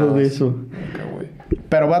recuerdo Jamás. de eso. Nunca, güey.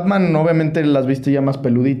 Pero Batman obviamente las viste ya más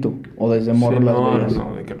peludito, o desde morro Sí, las no, veías.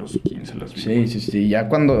 no, de que a los 15 las vi. Sí, ya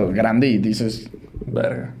cuando grande y dices,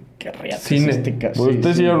 Verga. qué riata es Cine. este caso. Pues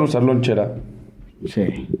ustedes iban a usar lonchera.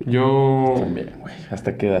 Sí. Yo... También, güey.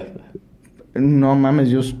 ¿Hasta qué edad? No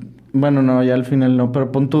mames, bueno, no, ya al final no,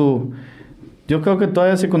 pero pon tu... Yo creo que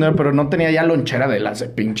todavía secundaria, pero no tenía ya lonchera de las de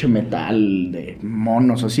pinche metal, de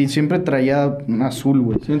monos, así. Siempre traía un azul,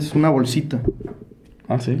 güey. Es una bolsita.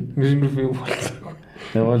 Ah, sí. Yo siempre fui bolsa.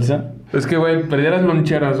 ¿De bolsa? Es que, güey, perdía las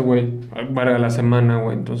loncheras, güey. Para la semana,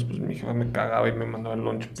 güey. Entonces, pues, mi jefa me cagaba y me mandaba el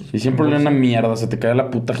lonche. Pues, Y siempre olía una mierda. Se te caía la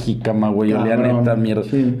puta jícama, güey. Olía Cabrón, neta mierda.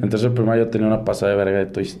 sí. Entonces, el primario yo tenía una pasada de verga de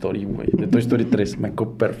Toy Story, güey. De Toy Story 3. Me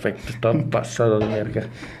acuerdo perfecto. Estaban pasados de verga.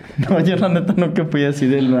 No, yo la neta nunca fui así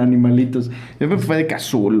de los animalitos. Yo me fui de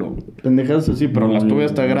cazulo. Pendejadas así, pero las tuve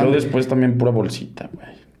hasta Yo grandes. después también pura bolsita, güey.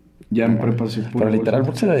 Ya en prepa sí. pura Pero literal,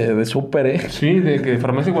 bolsa. bolsa de súper, ¿eh? Sí, de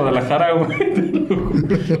Farmacia Guadalajara, güey.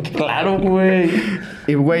 Claro, güey.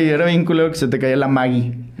 Y, güey, era bien culero que se te caía la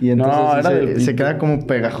Maggie. Y entonces No, era del se pito. queda como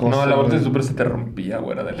pegajoso. No, la bolsa de güey. súper se te rompía,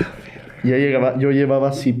 güey. Era de la... Yo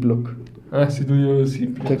llevaba Ziploc. Ah, sí, tú llevabas sí.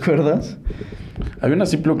 ¿Te acuerdas? Había una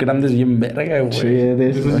Ziploc grandes bien verga, güey. Sí, de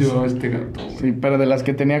Eso esas. llevaba este gato, güey. Sí, pero de las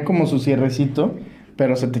que tenía como su cierrecito,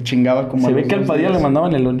 pero se te chingaba como Se a ve los que al 2 Padilla días. le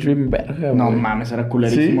mandaban el lunch bien verga, güey. No mames, era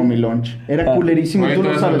culerísimo ¿Sí? mi lunch. Era culerísimo, Güey, tú lo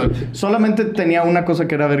todo sabes. eso lunch. Solamente tenía una cosa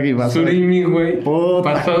que era verga y vas a ver. Surimi, güey.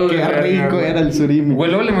 Puta, Pasado de qué verga, rico güey. era el surimi. Güey,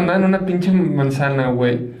 luego le mandaban una pinche manzana,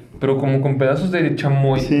 güey. Pero como con pedazos de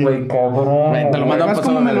chamoy, Sí. güey, cabrón. Te lo mandan Además, pasado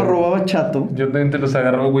como me de lo verga. robaba Chato. Yo también te los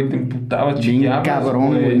agarraba, güey, te emputabas, Bien chillabas, cabrón,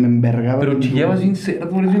 güey, me envergaba Pero bien chillabas duro. bien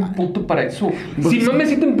cerdo, eres bien puto para eso. Pues, Si no me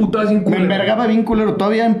siento emputabas bien Me culero. envergaba bien culero,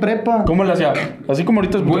 todavía en prepa. ¿Cómo le hacía? Así como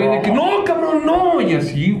ahorita es Güey, de que no, cabrón, no. Y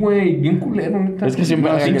así, güey, bien culero, neta. Es que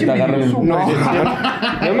siempre Pinche que te agarren. envidioso, No. güey.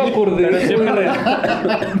 Ya me acordé.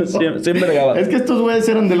 Pero siempre regaba. Es que estos güeyes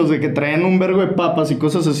eran de los de que traían un vergo de papas y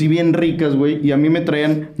cosas así bien ricas, güey. Y a mí me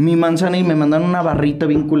traían mi manzana y me mandaban una barrita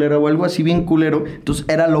bien culera o algo así bien culero. Entonces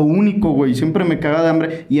era lo único, güey. Siempre me cagaba de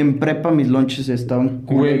hambre. Y en prepa mis lunches estaban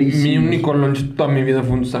Güey, culerísimos. mi único lunch toda mi vida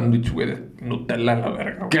fue un sándwich, güey, de Nutella a la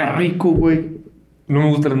verga. güey. Qué rico, güey. No me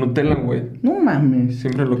gusta la Nutella, güey. No mames.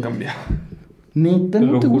 Siempre lo cambiaba. Neta, Te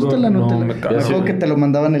 ¿no lo te juro, gusta la no, Nutella? me caga. Me acuerdo que te lo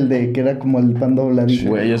mandaban el de que era como el pan dobladito.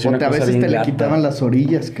 Güey, yo soy O una te, a cosa veces bien te le gata. quitaban las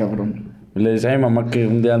orillas, cabrón. Le decía a mi mamá que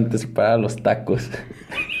un día antes para los tacos.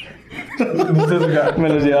 Me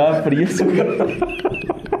los llevaba fríos.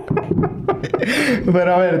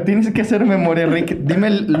 Pero a ver, tienes que hacer memoria, Rick. Dime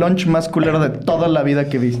el lunch más culero de toda la vida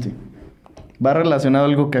que viste. Va relacionado a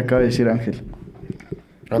algo que acaba de decir Ángel.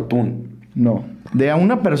 Atún. No. De a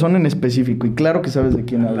una persona en específico. Y claro que sabes de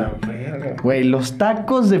quién habla. verga. Güey, los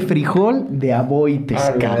tacos de frijol de aboites,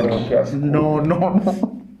 Ah, no, cabrón. qué asco. No.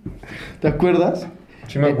 ¿Te acuerdas?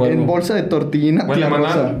 Sí me acuerdo. En bolsa de tortillina Güey, le tía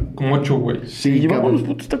rosa. mandaban como 8, güey. Sí, Llevaba cabrón. unos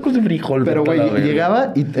putos tacos de frijol. Pero, vete a güey, la verga.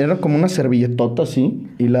 llegaba y era como una servilletota así.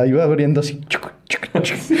 Y la iba abriendo así.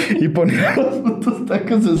 Y ponía los putos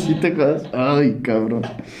tacos así, ¿te acuerdas? Ay, cabrón.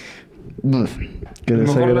 Uf, qué El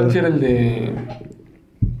mejor desagradable. lunch era el de...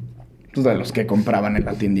 Pues de los que compraban en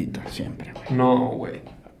la tiendita, siempre. Güey. No, güey.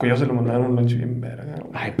 Ya se lo mandaron un lunch bien verga,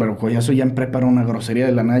 güey. Ay, pero Collazo ya en prepa era una grosería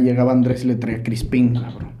de la nada. Llegaba Andrés y le traía crispín,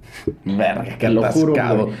 cabrón. Verga, Te lo juro,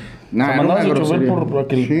 atascado. güey. O sea, era mandabas una el chofer grosería. por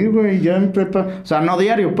aquel... Sí, güey, ya en prepa. O sea, no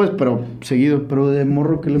diario, pues, pero seguido. Pero de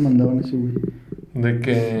morro, ¿qué le mandaban a ese güey? De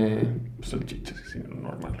que... Pues salchichas, así,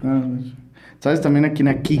 normal. Ah, eso. ¿Sabes también a quién?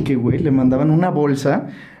 A Quique, güey. Le mandaban una bolsa,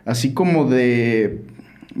 así como de...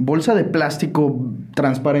 Bolsa de plástico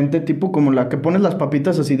transparente, tipo como la que pones las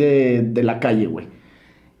papitas así de la calle, güey.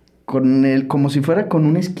 Con el... Como si fuera con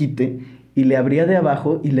un esquite. Y le abría de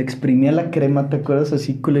abajo y le exprimía la crema, ¿te acuerdas?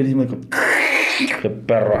 Así culerísimo. Qué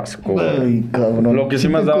perro asco, güey. Ay, cabrón. Lo que sí ¿Sí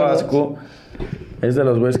me te daba acuerdas? asco es de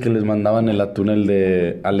los güeyes que les mandaban el atún, el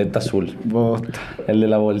de aleta azul. Bota. El de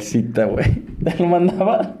la bolsita, güey. Te lo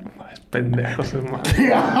mandaban. Ay, pendejos, hermano.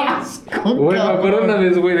 ¡Qué asco, Güey, me cabrón! acuerdo una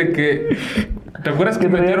vez, güey, de que... ¿Te acuerdas que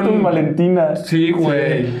traía metieron... tus Valentinas. Sí,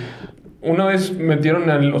 güey. Sí. Una vez metieron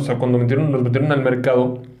al... O sea, cuando los metieron al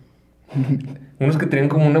mercado... Unos que tenían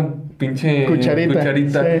como una pinche... Cucharita,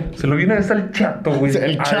 sí. Se lo vino a ese al chato, güey.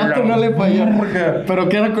 El A chato la no le falló. verga. Pero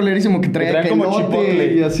que era colerísimo, que traía traían como elote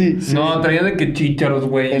chipotle. y así. No, traía de que chícharos,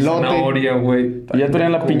 güey. Elote. Zanahoria, güey. Y ya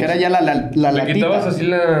traían la Que pinche. era ya la Le latita. quitabas así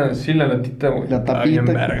la latita, güey. La Estaba bien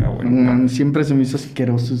tapita. verga, güey. Siempre se me hizo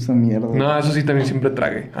asqueroso esa mierda. No, eso sí también siempre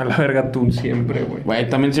tragué. A la verga atún siempre, güey. Güey,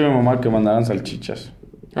 también sí me mamaba que mandaran salchichas.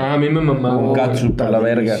 Ah, a mí me mamaba. Con güey. catsup a la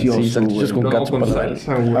verga. Sí, delicioso, salchichas güey. con No, catsup con a la verga.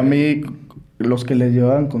 salsa, güey. A mí, los que les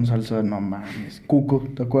llevaban con salsa, no mames. Cuco,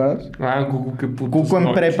 ¿te acuerdas? Ah, Cuco, qué puto. Cuco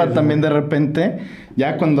en prepa también de repente,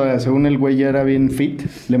 ya cuando según el güey ya era bien fit,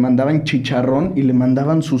 le mandaban chicharrón y le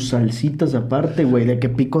mandaban sus salsitas aparte, güey, de que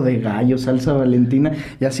pico de gallo, salsa valentina.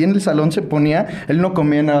 Y así en el salón se ponía, él no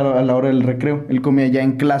comía a la hora del recreo, él comía ya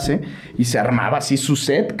en clase y se armaba así su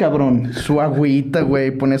set, cabrón, su agüita,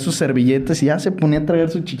 güey, ponía sus servilletas y ya se ponía a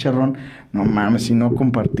traer su chicharrón. No mames, si no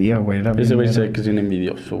compartía, güey, era Ese güey bien se verga. ve que es bien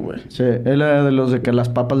envidioso, güey. Sí, él era de los de que las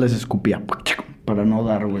papas les escupía para no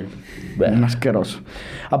dar, güey. Verga. Un asqueroso.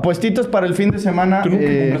 Apuestitas para el fin de semana. Tú nunca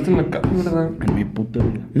compraste en la casa, ¿verdad? En mi puta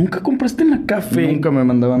vida. ¿Nunca compraste en la café? Nunca me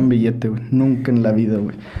mandaban billete, güey. Nunca en la vida,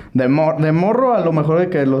 güey. De morro, a lo mejor de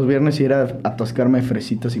que los viernes iba a atascarme de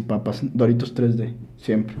fresitas y papas. Doritos 3D.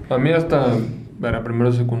 Siempre. A mí hasta... Para primero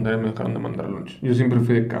de secundaria me dejaron de mandar lunch. Yo siempre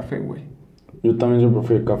fui de café, güey. Yo también siempre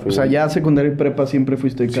fui de café. O sea, güey. ya secundaria y prepa siempre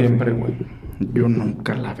fuiste de café. Siempre, güey. Yo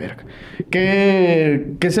nunca, la verga.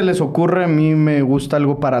 ¿Qué se les ocurre? A mí me gusta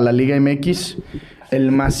algo para la Liga MX.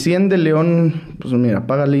 El más 100 de León, pues mira,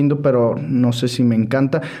 paga lindo, pero no sé si me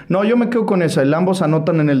encanta. No, yo me quedo con esa. El ambos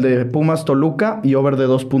anotan en el de Pumas Toluca y over de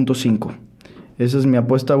 2.5. Esa es mi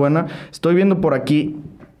apuesta buena. Estoy viendo por aquí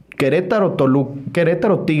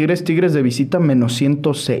Querétaro Tigres de visita menos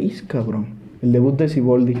 106, cabrón. El debut de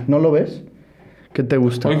Siboldi. ¿No lo ves? ¿Qué te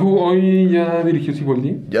gusta? Hoy ya dirigió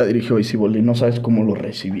Siboldi. Ya dirigió hoy Siboldi, no sabes cómo lo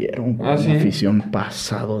recibieron. Ah, ¿sí? Una afición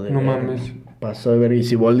pasado de No verga. mames. Pasado de ver y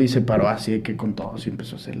Siboldi se paró así que con todos y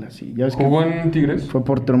empezó a hacerla así. Ya ves que ¿Jugó en Tigres? fue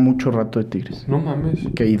portero mucho rato de Tigres. No mames.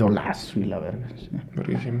 Qué idolazo y la verga. Sí.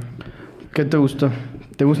 Verguísima. ¿Qué te gusta?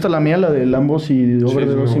 ¿Te gusta la mía, la del ambos y over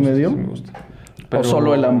de 2.5? Sí, me gusta. ¿O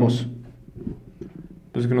solo el ambos?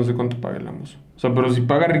 Pues es que no sé cuánto paga el ambos. O sea, pero si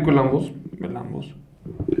paga rico el ambos.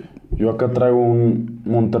 Yo acá traigo un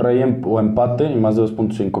Monterrey o empate y más de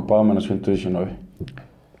 2.5, paga menos 119.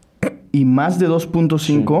 Y más de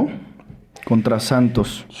 2.5 contra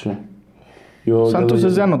Santos. Sí. Santos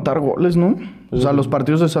es de anotar goles, ¿no? O sea, los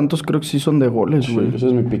partidos de Santos creo que sí son de goles, güey. Sí, ese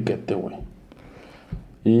es mi piquete, güey.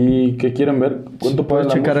 ¿Y qué quieren ver? ¿Cuánto paga el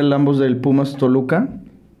ambos? ¿Puedes checar el ambos del Pumas Toluca?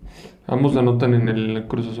 Ambos anotan en el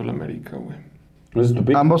Cruz Azul América, güey. ¿No es tu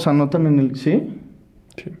pick? Ambos anotan en el... ¿Sí?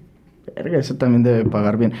 Sí. Verga, ese también debe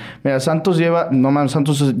pagar bien. Mira, Santos lleva... No, man,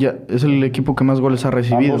 Santos es el equipo que más goles ha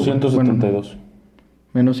recibido. Ambos 172.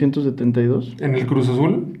 Bueno, ¿menos 172? ¿En el Cruz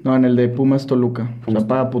Azul? No, en el de Pumas Toluca. O sea,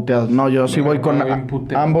 paga puteadas. No, yo sí voy con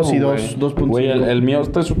ambos y 2.5. Güey, el mío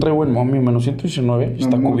está su trae buen momio, menos 119.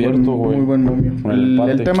 Está muy cubierto, güey. Muy buen momio.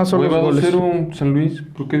 El tema son los goles. 2-0 San Luis.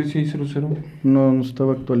 ¿Por qué dice ahí 0-0? No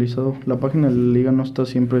estaba actualizado. La página de la liga no está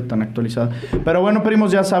siempre tan actualizada. Pero bueno,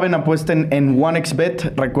 primos, ya saben, apuesten en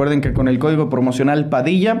OneXBet. Recuerden que con el código promocional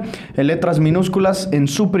Padilla, en letras minúsculas, en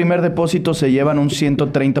su primer depósito se llevan un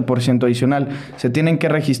 130% adicional. Se tienen que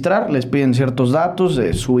registrar, les piden ciertos datos,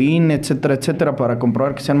 su INE, etcétera, etcétera, para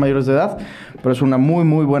comprobar que sean mayores de edad. Pero es una muy,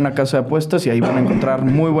 muy buena casa de apuestas y ahí van a encontrar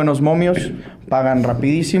muy buenos momios. Pagan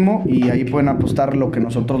rapidísimo y ahí pueden apostar lo que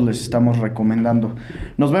nosotros les estamos recomendando.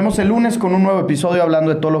 Nos vemos el lunes con un nuevo episodio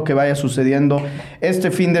hablando de todo lo que vaya sucediendo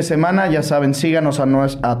este fin de semana. Ya saben, síganos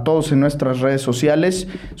a todos en nuestras redes sociales.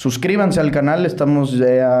 Suscríbanse al canal. Estamos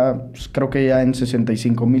creo que ya en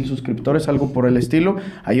 65,000 suscriptores, algo por el estilo.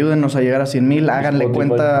 Ayúdennos a llegar a 100,000. Háganle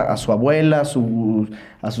cuenta a su abuela, a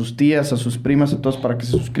sus tías, a sus primas, a todos para que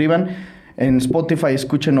se suscriban. En Spotify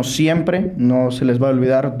escúchenos siempre, no se les va a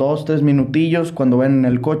olvidar 2-3 minutillos cuando ven en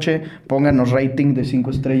el coche, pónganos rating de 5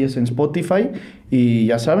 estrellas en Spotify y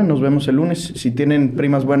ya saben, nos vemos el lunes. Si tienen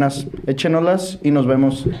primas buenas, échenoslas y nos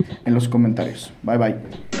vemos en los comentarios. Bye bye.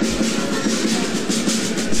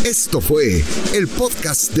 Esto fue el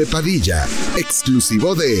podcast de Padilla,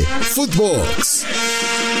 exclusivo de Footbox.